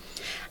catcher. No.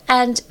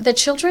 And the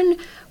children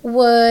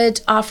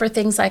would offer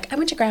things like, I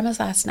went to grandma's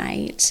last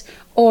night,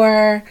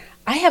 or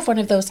I have one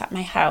of those at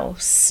my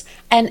house.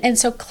 And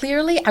so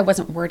clearly I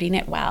wasn't wording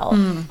it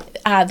well.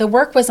 The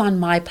work was on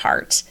my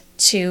part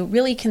to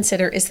really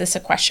consider, is this a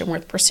question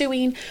worth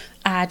pursuing?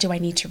 Do I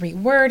need to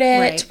reword it?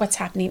 Right. What's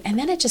happening? And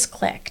then it just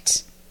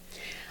clicked.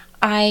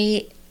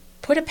 I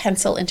put a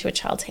pencil into a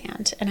child's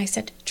hand and I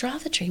said, draw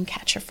the dream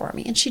catcher for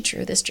me. And she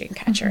drew this dream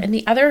catcher. And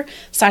the other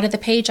side of the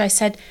page, I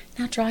said,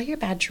 now draw your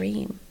bad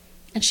dream.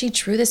 And she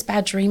drew this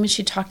bad dream, and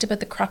she talked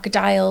about the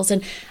crocodiles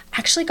and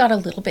actually got a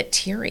little bit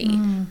teary.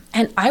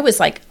 And I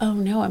was like, oh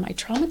no, am I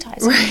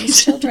traumatizing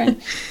these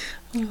children?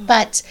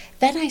 But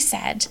then I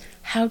said,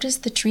 how does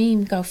the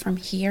dream go from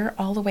here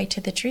all the way to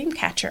the dream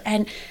catcher?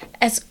 And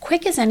as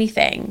quick as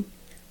anything,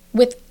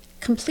 with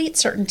complete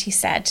certainty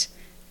said,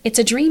 it's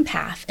a dream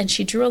path. And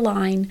she drew a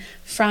line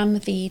from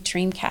the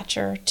dream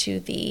catcher to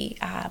the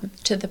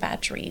bad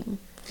dream.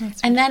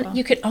 That's and beautiful. Then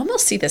you could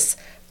almost see this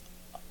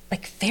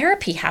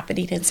therapy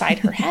happening inside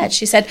her head.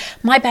 She said,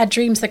 my bad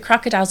dreams, the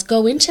crocodiles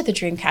go into the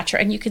dream catcher.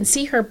 And you can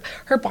see her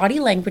body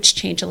language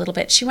change a little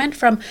bit. She went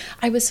from,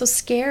 I was so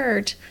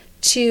scared,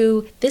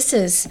 to this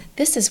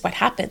is what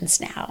happens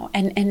now.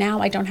 And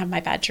now I don't have my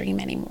bad dream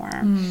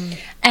anymore.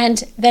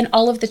 And then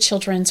all of the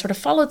children sort of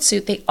followed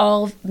suit. They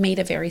all made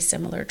a very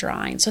similar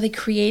drawing. So they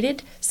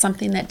created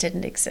something that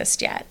didn't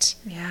exist yet.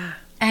 Yeah.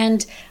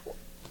 And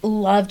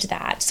loved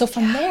that. So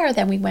from there,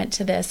 then we went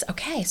to this,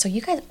 okay, so you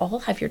guys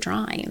all have your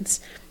drawings.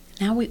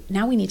 Now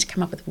we need to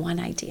come up with one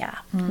idea,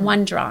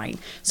 one drawing.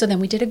 So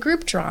then we did a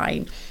group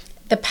drawing.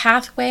 The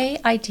pathway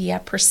idea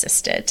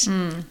persisted,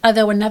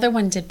 although another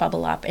one did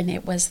bubble up, and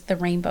it was the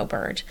rainbow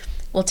bird.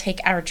 We'll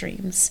take our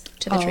dreams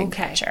to the dream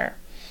catcher.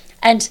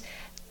 And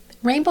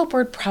rainbow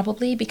bird,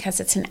 probably because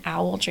it's an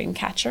owl dream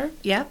catcher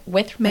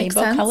with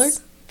rainbow colored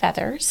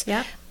feathers.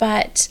 Yeah.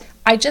 But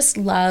I just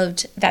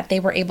loved that they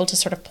were able to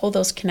sort of pull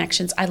those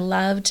connections. I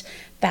loved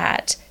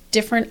that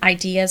different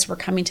ideas were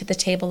coming to the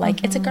table,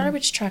 like it's a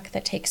garbage truck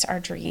that takes our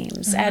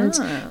dreams, and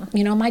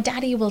my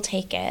daddy will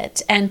take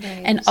it,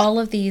 and all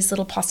of these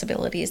little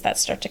possibilities that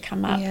start to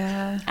come up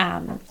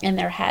in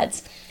their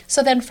heads.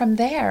 So then from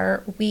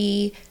there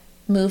we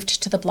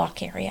moved to the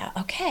block area.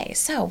 Okay,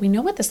 so we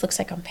know what this looks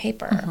like on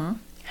paper.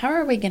 How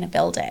are we going to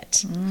build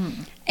it?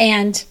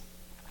 And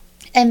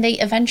And they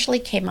eventually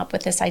came up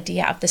with this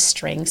idea of the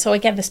string. So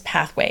again, this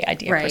pathway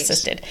idea Right.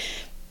 persisted.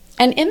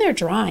 And in their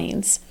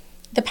drawings,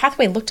 the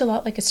pathway looked a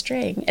lot like a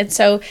string. And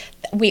so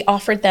we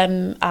offered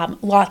them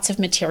lots of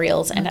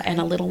materials, and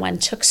a little one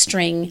took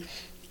string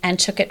and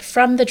took it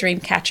from the dream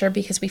catcher,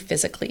 because we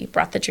physically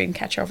brought the dream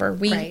catcher over.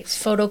 We Right.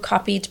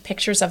 photocopied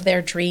pictures of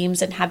their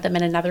dreams and had them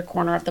in another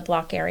corner of the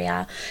block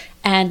area.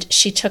 And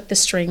she took the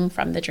string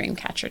from the dream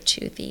catcher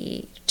to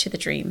the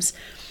dreams.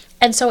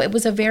 And so it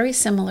was a very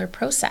similar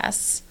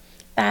process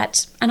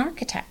that an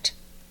architect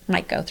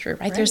might go through,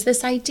 right? There's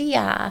this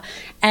idea,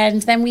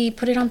 and then we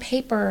put it on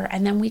paper,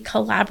 and then we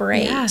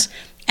collaborate. Yeah.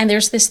 And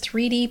there's this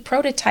 3D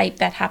prototype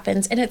that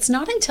happens. And it's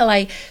not until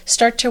I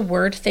start to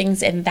word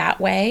things in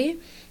that way,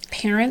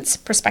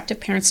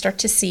 prospective parents start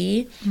to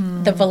see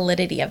the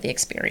validity of the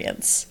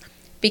experience.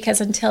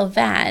 Because until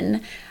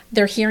then,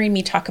 they're hearing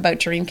me talk about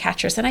dream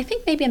catchers. And I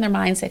think maybe in their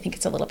minds, they think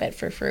it's a little bit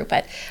frou-frou,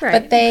 but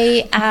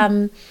they,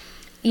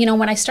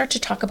 when I start to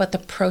talk about the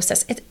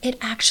process, it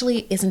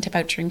actually isn't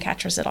about dream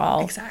catchers at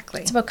all.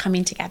 Exactly. It's about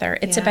coming together.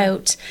 It's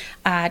about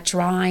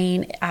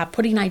drawing,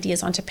 putting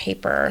ideas onto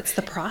paper. It's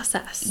the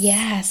process.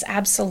 Yes,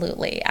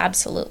 absolutely.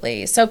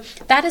 Absolutely. So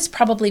that is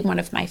probably one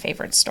of my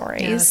favorite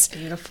stories. Yeah, that's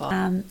beautiful.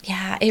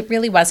 Yeah, it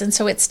really was. And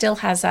so it still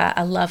has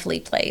a lovely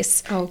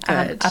place. Oh,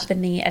 good. Up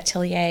in the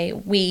atelier.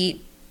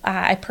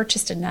 I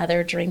purchased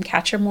another dream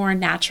catcher, more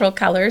natural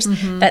colors,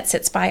 that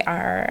sits by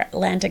our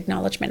land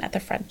acknowledgement at the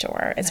front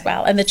door as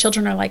well. And the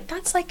children are like,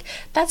 that's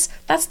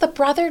the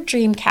brother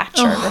dream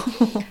catcher.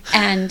 Oh.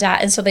 And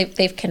so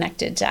they've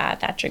connected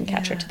that dream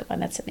catcher to the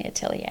one that's in the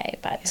atelier.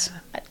 But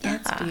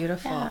That's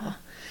beautiful. Yeah.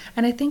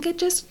 And I think it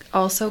just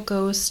also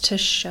goes to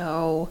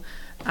show,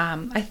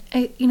 I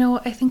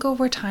think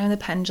over time the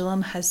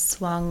pendulum has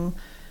swung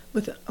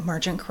with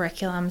emergent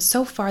curriculum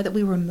so far that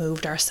we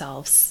removed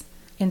ourselves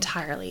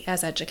entirely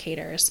as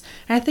educators.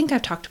 And I think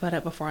I've talked about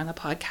it before on the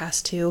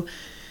podcast too.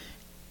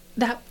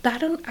 That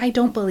I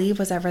don't believe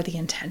was ever the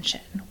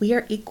intention. We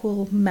are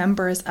equal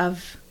members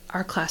of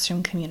our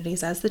classroom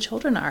communities as the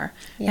children are.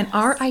 Yes. And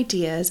our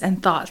ideas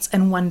and thoughts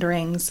and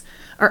wonderings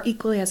are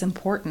equally as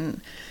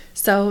important.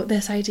 So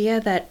this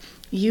idea that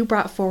you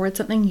brought forward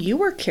something you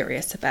were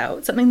curious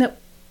about, something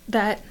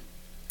that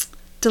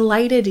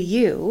delighted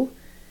you,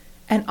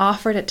 and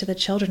offered it to the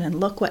children, and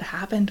look what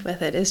happened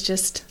with it, is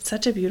just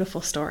such a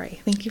beautiful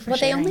story. Thank you for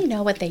sharing. Well, they only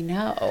know what they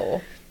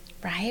know,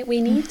 right? We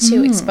need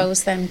to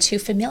expose them to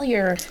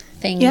familiar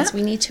things. Yeah.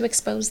 We need to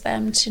expose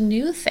them to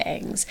new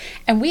things.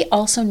 And we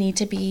also need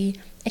to be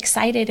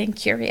excited and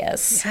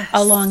curious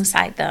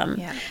alongside them.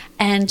 Yeah.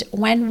 And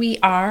when we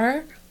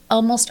are,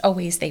 almost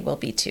always they will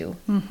be too.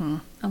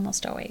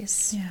 Almost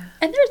always. Yeah.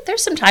 And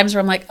there's some times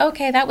where I'm like,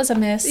 okay, that was a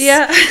miss.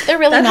 Yeah. They're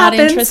really That not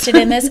happens. interested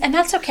in this. And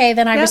that's okay.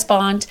 Then I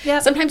respond.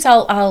 Yep. Sometimes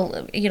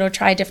I'll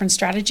try a different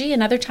strategy.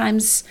 And other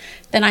times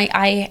then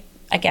I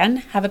again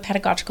have a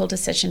pedagogical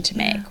decision to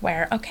make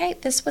where, okay,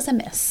 this was a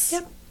miss.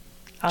 Yep.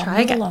 I'll Try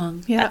move again.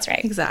 along. Yeah, That's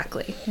right.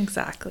 Exactly.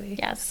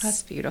 Yes.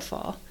 That's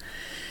beautiful.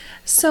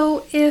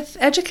 So if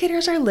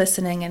educators are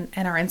listening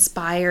and are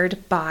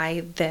inspired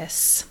by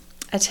this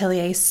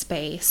atelier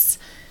space,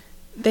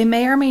 they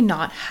may or may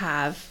not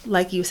have,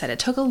 like you said, it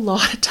took a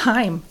lot of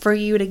time for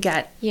you to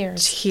get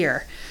Years.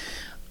 here.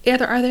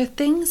 Are there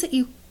things that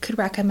you could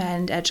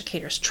recommend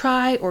educators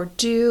try or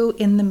do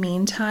in the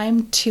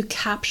meantime to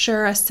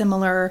capture a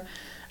similar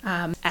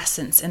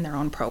essence in their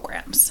own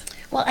programs?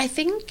 Well, I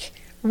think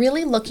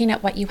really looking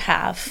at what you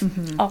have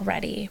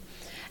already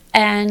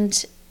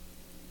and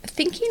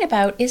thinking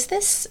about, is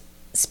this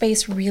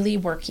space really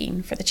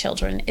working for the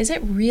children? Is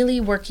it really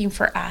working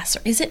for us?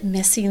 Or is it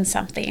missing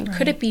something?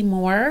 Could it be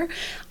more?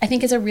 I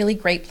think is a really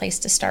great place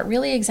to start.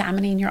 Really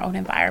examining your own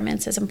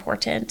environments is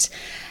important.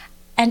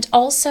 And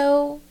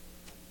also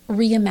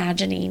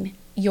reimagining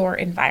your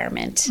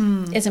environment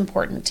is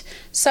important.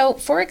 So,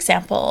 for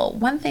example,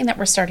 one thing that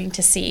we're starting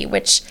to see,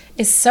 which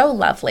is so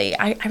lovely,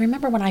 I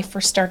remember when I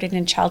first started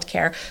in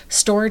childcare,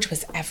 storage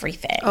was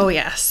everything. Oh,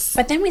 yes.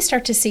 But then we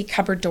start to see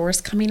cupboard doors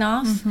coming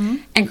off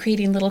and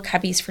creating little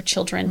cubbies for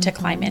children to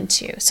climb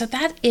into. So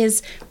that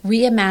is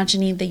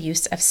reimagining the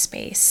use of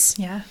space.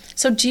 Yeah.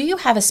 So do you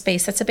have a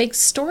space that's a big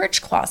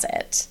storage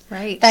closet?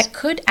 Right. That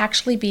could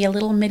actually be a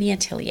little mini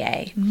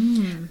atelier.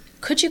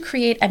 Could you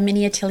create a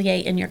mini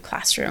atelier in your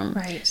classroom?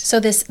 Right. So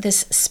this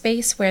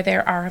space where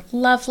there are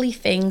lovely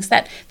things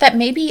that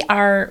maybe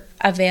are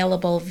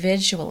available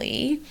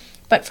visually,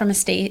 but from a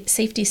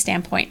safety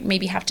standpoint,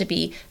 maybe have to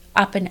be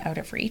up and out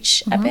of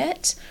reach a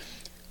bit.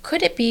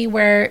 Could it be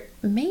where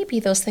maybe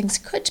those things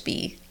could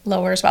be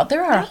lower as well?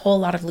 There are a whole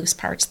lot of loose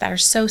parts that are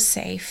so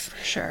safe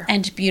Sure.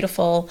 and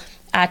beautiful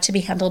to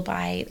be handled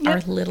by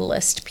our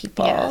littlest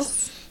people.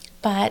 Yes.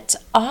 But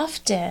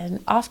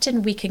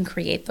often we can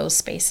create those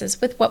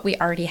spaces with what we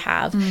already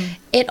have.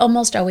 It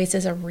almost always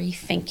is a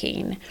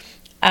rethinking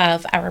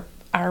of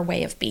our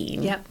way of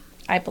being, Yep.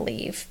 I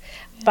believe.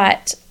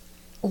 But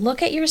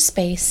look at your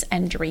space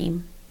and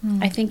dream.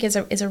 I think is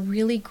a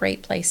really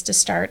great place to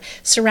start.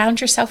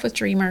 Surround yourself with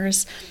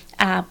dreamers,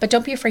 but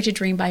don't be afraid to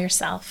dream by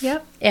yourself.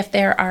 Yep. If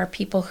there are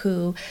people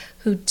who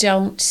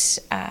don't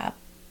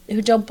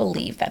don't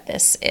believe that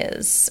this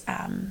is,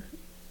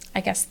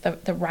 I guess,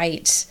 the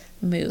right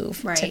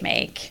move to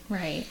make.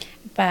 Right.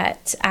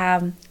 But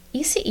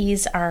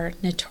ECEs are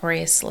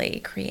notoriously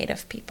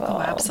creative people.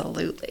 Oh,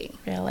 absolutely.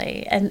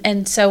 Really.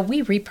 And so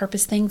we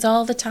repurpose things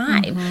all the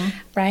time,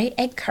 right?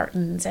 Egg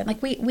cartons. And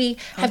like we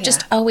have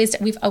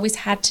we've always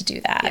had to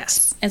do that.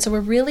 Yes. And so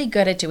we're really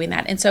good at doing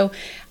that. And so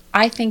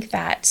I think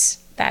that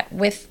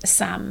with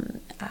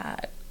some,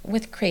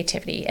 with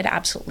creativity, it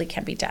absolutely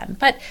can be done.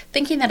 But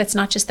thinking that it's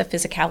not just the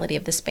physicality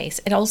of the space,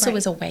 it also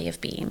is a way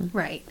of being.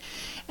 Right.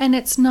 And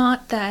it's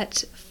not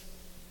that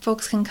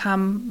folks can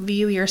come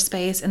view your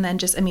space and then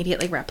just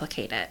immediately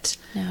replicate it.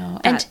 No,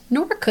 and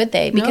nor could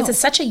they, because it's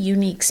such a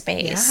unique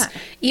space,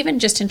 even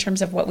just in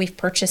terms of what we've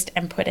purchased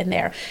and put in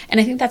there. And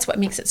I think that's what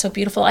makes it so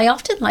beautiful. I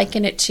often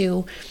liken it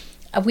to,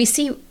 we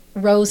see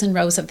rows and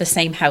rows of the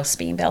same house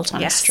being built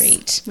on a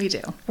street. We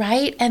do.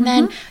 Right? And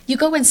then you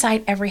go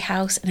inside every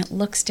house and it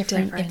looks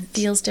different. It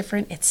feels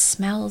different. It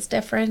smells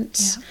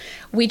different. Yeah.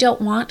 We don't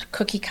want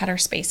cookie cutter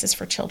spaces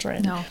for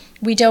children. No.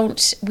 We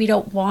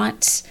don't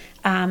want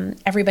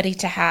everybody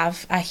to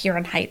have a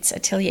Huron Heights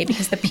atelier,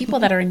 because the people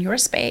that are in your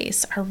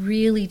space are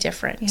really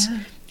different.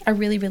 Yeah. Are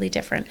really, really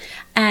different.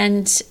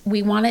 And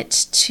we want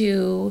it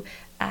to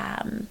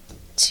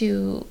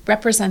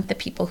represent the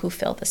people who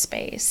fill the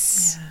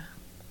space.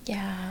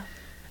 Yeah.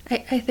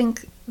 I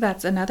think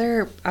that's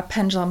a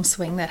pendulum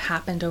swing that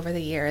happened over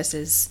the years,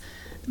 is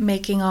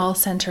making all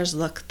centers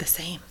look the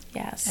same.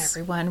 Yes.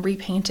 Everyone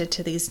repainted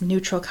to these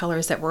neutral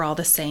colors that were all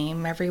the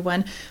same.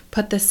 Everyone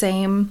put the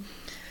same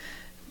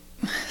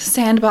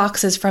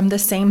sandboxes from the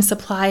same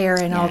supplier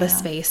in all the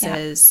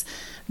spaces,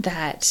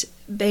 that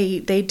they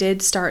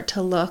did start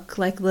to look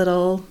like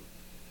little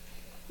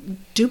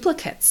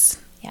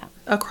duplicates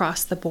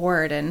across the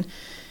board, and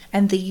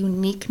the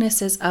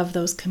uniquenesses of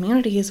those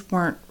communities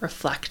weren't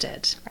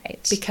reflected,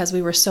 right? Because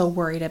we were so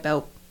worried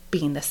about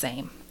being the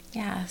same.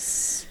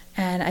 Yes.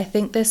 And I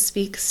think this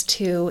speaks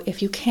to,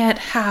 if you can't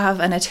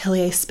have an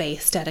atelier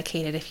space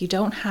dedicated, if you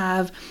don't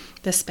have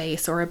the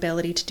space or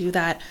ability to do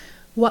that,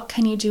 what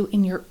can you do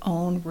in your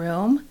own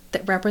room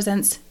that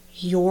represents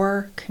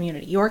your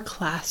community, your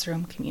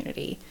classroom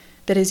community,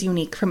 that is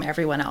unique from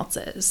everyone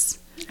else's?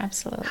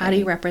 Absolutely. How do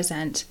you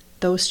represent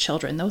those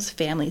children, those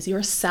families,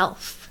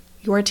 yourself,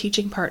 your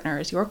teaching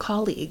partners, your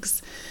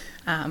colleagues,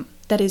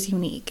 that is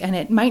unique? And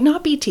it might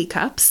not be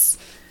teacups.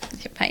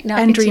 It might not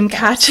and be dream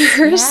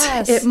catchers.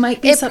 Yes. It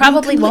might be It something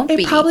probably won't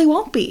be. It probably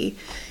won't be.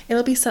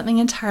 It'll be something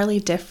entirely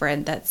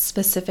different that's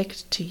specific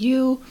to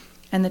you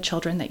and the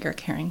children that you're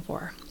caring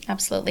for.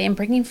 Absolutely. And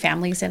bringing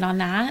families in on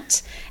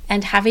that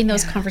and having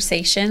those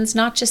conversations,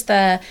 not just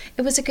it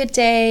was a good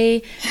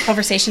day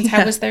conversations,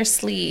 how was their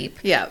sleep?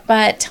 Yeah.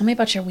 But tell me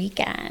about your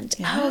weekend.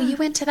 Yeah. Oh, you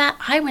went to that.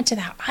 I went to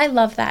that. I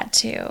love that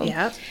too.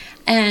 Yeah.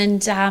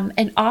 And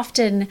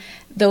often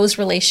those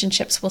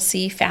relationships will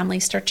see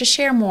families start to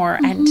share more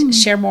and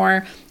share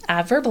more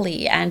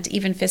verbally and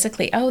even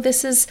physically. Oh,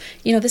 this is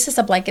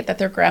a blanket that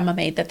their grandma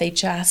made that they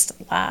just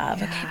love.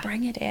 Yeah. Okay,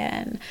 bring it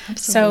in.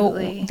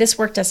 Absolutely. So this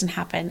work doesn't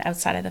happen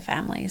outside of the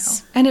families.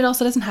 No. And it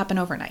also doesn't happen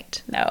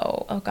overnight.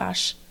 No. Oh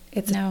gosh.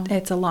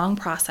 It's a long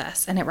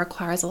process, and it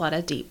requires a lot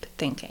of deep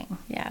thinking.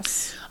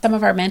 Yes. Some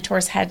of our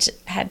mentors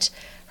had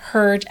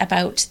heard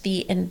about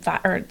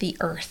the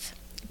earth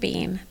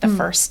being the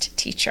first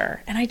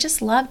teacher, and I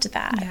just loved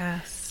that.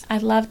 Yes. I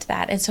loved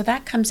that. And so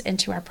that comes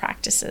into our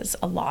practices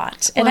a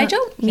lot. And I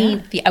don't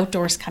mean the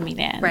outdoors coming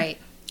in. Right.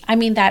 I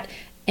mean that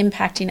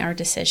impacting our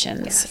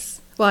decisions.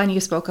 Yes. Well, and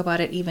you spoke about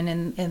it even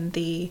in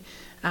the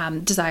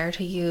desire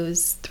to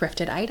use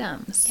thrifted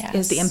items,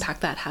 is the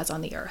impact that has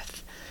on the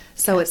earth.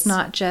 So it's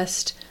not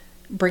just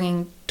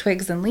bringing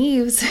twigs and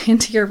leaves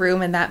into your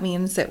room, and that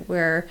means that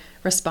we're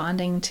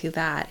responding to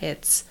that.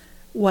 It's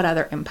what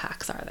other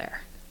impacts are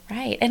there.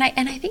 Right. And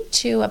I think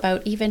too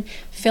about even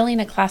filling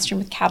a classroom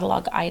with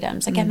catalog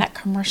items. Again, that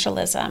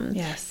commercialism,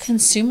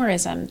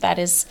 consumerism that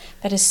is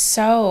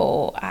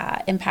so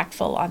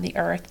impactful on the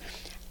earth.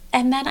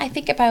 And then I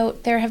think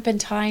about, there have been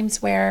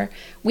times where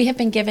we have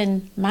been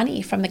given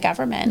money from the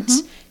government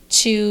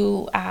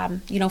to,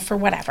 for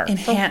whatever.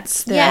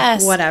 Enhance the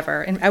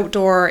whatever, in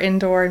outdoor,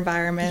 indoor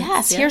environments.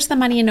 Yes, here's the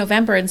money in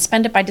November and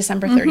spend it by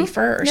December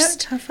 31st.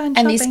 Yeah, have fun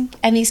and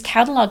shopping. These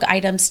catalog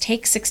items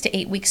take 6 to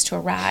 8 weeks to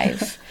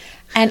arrive.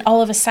 And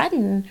all of a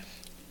sudden,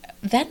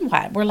 then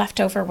what? We're left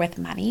over with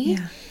money.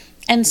 Yeah.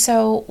 And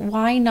so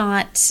why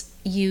not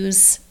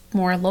use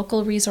more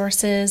local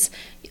resources,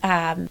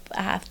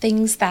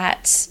 things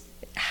that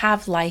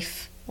have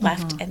life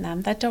left in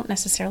them, that don't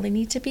necessarily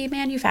need to be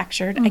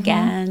manufactured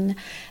again,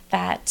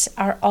 that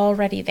are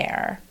already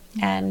there,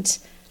 and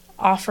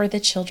offer the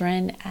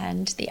children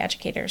and the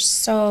educators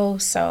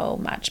so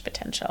much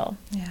potential.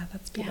 Yeah,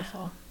 that's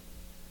beautiful.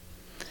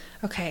 Yeah.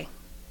 Okay.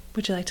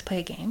 Would you like to play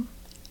a game?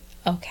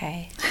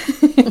 Okay.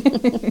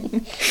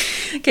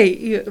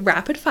 Okay,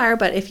 rapid fire,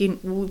 but if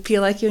you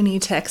feel like you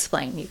need to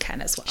explain, you can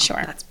as well.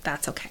 Sure.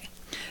 That's okay.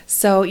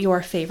 So,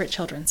 your favorite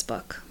children's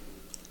book?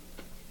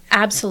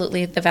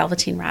 Absolutely, The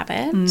Velveteen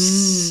Rabbit.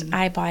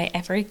 I buy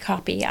every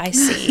copy I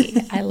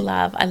see. I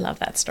love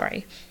that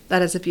story.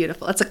 That is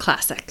it's a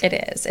classic. It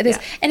is.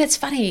 And it's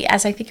funny,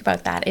 as I think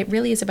about that, it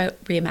really is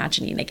about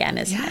reimagining again,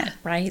 isn't it?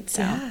 Right?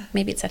 So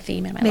maybe it's a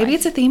theme in my life. Maybe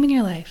it's a theme in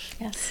your life.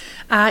 Yes.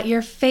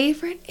 Your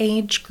favorite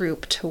age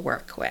group to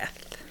work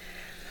with?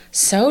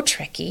 So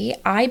tricky.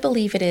 I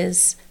believe it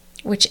is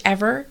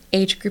whichever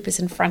age group is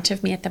in front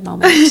of me at the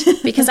moment,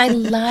 because I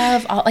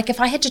love all, like if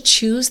I had to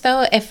choose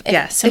though, if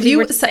you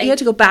had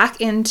to go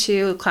back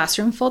into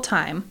classroom full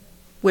time,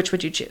 which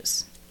would you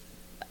choose?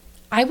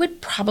 I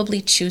would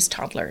probably choose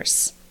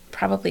toddlers.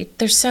 Probably.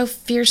 They're so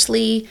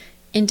fiercely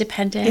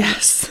independent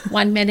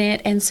 1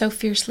 minute and so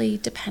fiercely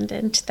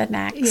dependent the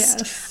next.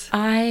 Yes.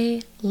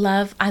 I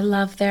love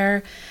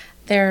everything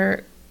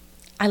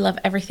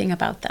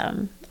about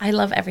them.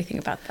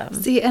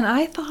 See, and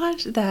I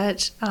thought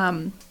that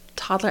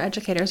toddler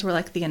educators were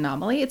like the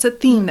anomaly. It's a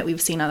theme that we've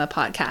seen on the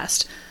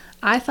podcast.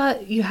 I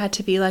thought you had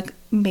to be like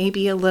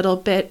maybe a little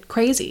bit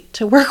crazy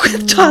to work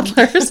with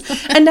toddlers.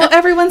 And now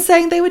everyone's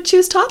saying they would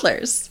choose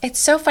toddlers. It's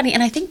so funny.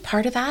 And I think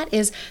part of that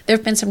is there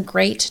have been some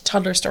great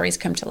toddler stories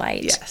come to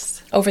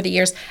light over the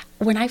years.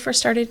 When I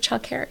first started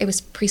childcare, it was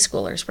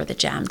preschoolers were the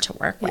gem to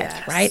work with,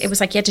 right? It was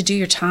like you had to do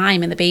your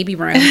time in the baby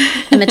room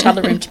and the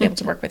toddler room to be able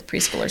to work with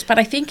preschoolers. But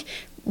I think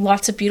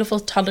lots of beautiful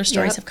toddler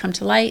stories have come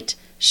to light,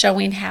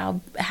 showing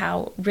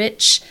how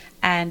rich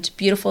and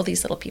beautiful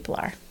these little people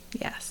are.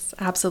 Yes,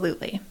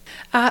 absolutely.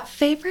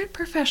 Favorite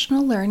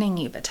professional learning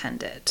you've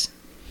attended?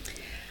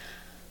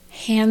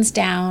 Hands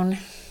down,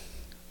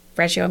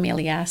 Reggio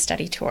Emilia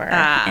study tour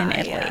in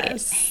Italy.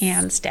 Yes.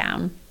 Hands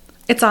down.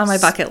 It's on my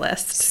bucket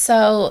list.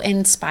 So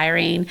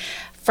inspiring.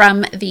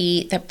 From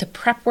the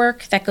prep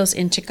work that goes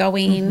into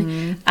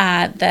going,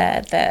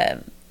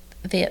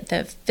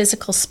 the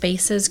physical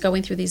spaces,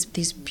 going through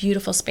these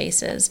beautiful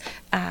spaces,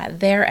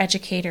 their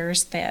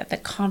educators, the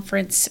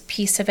conference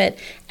piece of it,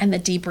 and the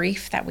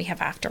debrief that we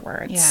have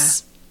afterwards. Yeah.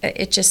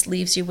 It just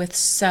leaves you with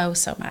so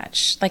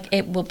much. Like,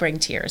 it will bring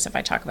tears if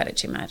I talk about it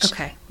too much.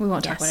 Okay, we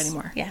won't talk about it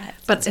anymore. Yeah,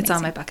 but it's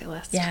on my bucket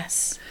list.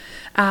 Yes.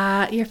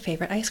 Your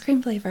favorite ice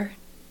cream flavor?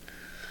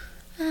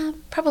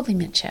 Probably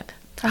mint chip.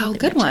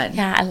 Good one.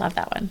 Yeah, I love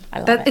that one.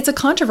 It's a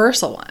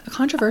controversial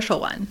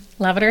one.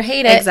 Love it or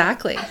hate it.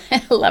 Exactly.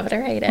 Love it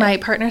or hate it. My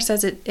partner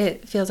says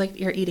it feels like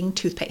you're eating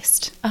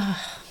toothpaste. Oh.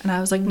 And I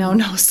was like, no,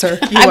 sir,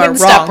 you I are wouldn't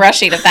wrong. Stop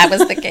brushing if that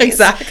was the case.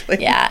 Exactly.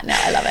 Yeah, no,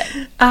 I love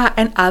it.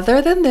 And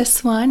other than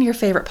this one, your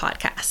favorite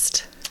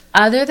podcast?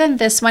 Other than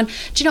this one,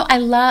 do you know,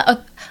 I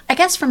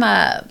guess from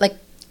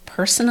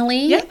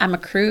personally, I'm a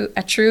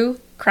true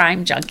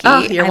crime junkie.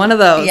 Oh, you're one of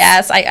those.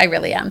 Yes, I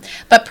really am.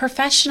 But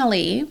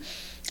professionally,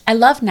 I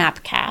love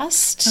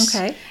Napcast.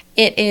 Okay.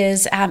 It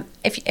is,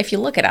 if you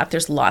look it up,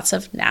 there's lots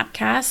of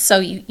Napcasts. So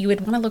you would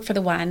want to look for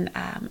the one,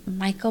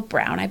 Michael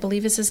Brown, I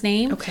believe is his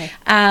name. Okay.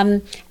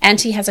 And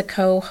he has a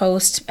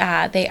co-host.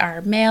 They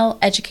are male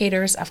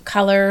educators of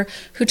color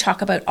who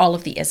talk about all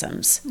of the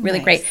isms. Really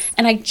great.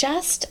 And I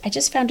just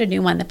found a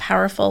new one, The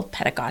Powerful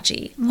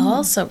Pedagogy.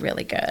 Also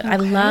really good. Okay. I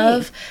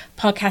love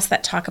podcasts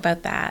that talk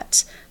about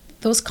that.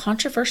 Those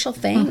controversial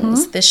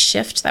things, this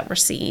shift that we're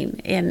seeing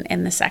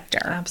in the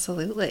sector.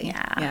 Absolutely.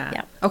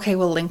 Yeah. Okay,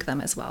 we'll link them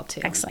as well,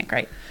 too. Excellent.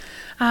 Great.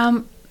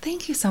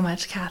 Thank you so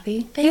much,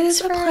 Kathy. It is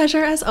a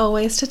pleasure, as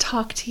always, to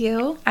talk to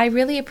you. I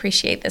really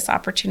appreciate this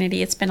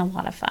opportunity. It's been a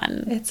lot of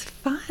fun. It's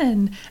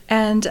fun.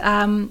 And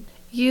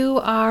you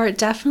are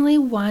definitely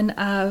one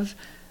of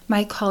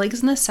my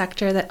colleagues in the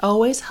sector that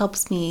always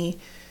helps me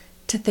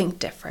to think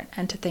different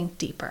and to think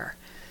deeper.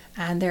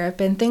 And there have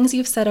been things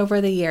you've said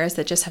over the years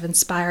that just have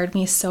inspired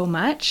me so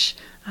much.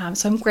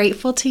 So I'm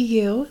grateful to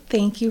you.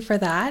 Thank you for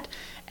that.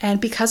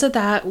 And because of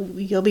that,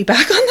 you'll be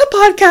back on the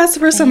podcast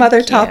for some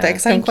other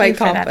topics. I'm quite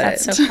confident.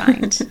 That's so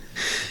kind.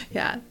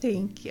 Yeah,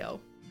 thank you.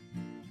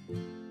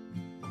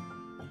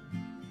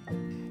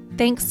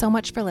 Thanks so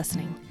much for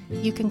listening.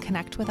 You can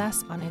connect with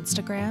us on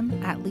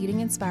Instagram at Leading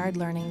Inspired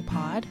Learning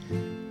Pod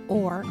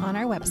or on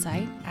our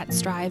website at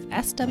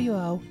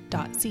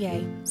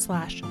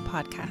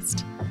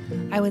striveswo.ca/podcast.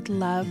 I would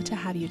love to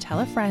have you tell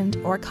a friend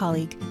or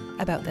colleague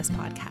about this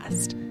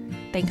podcast.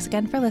 Thanks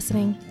again for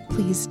listening.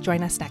 Please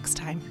join us next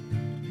time.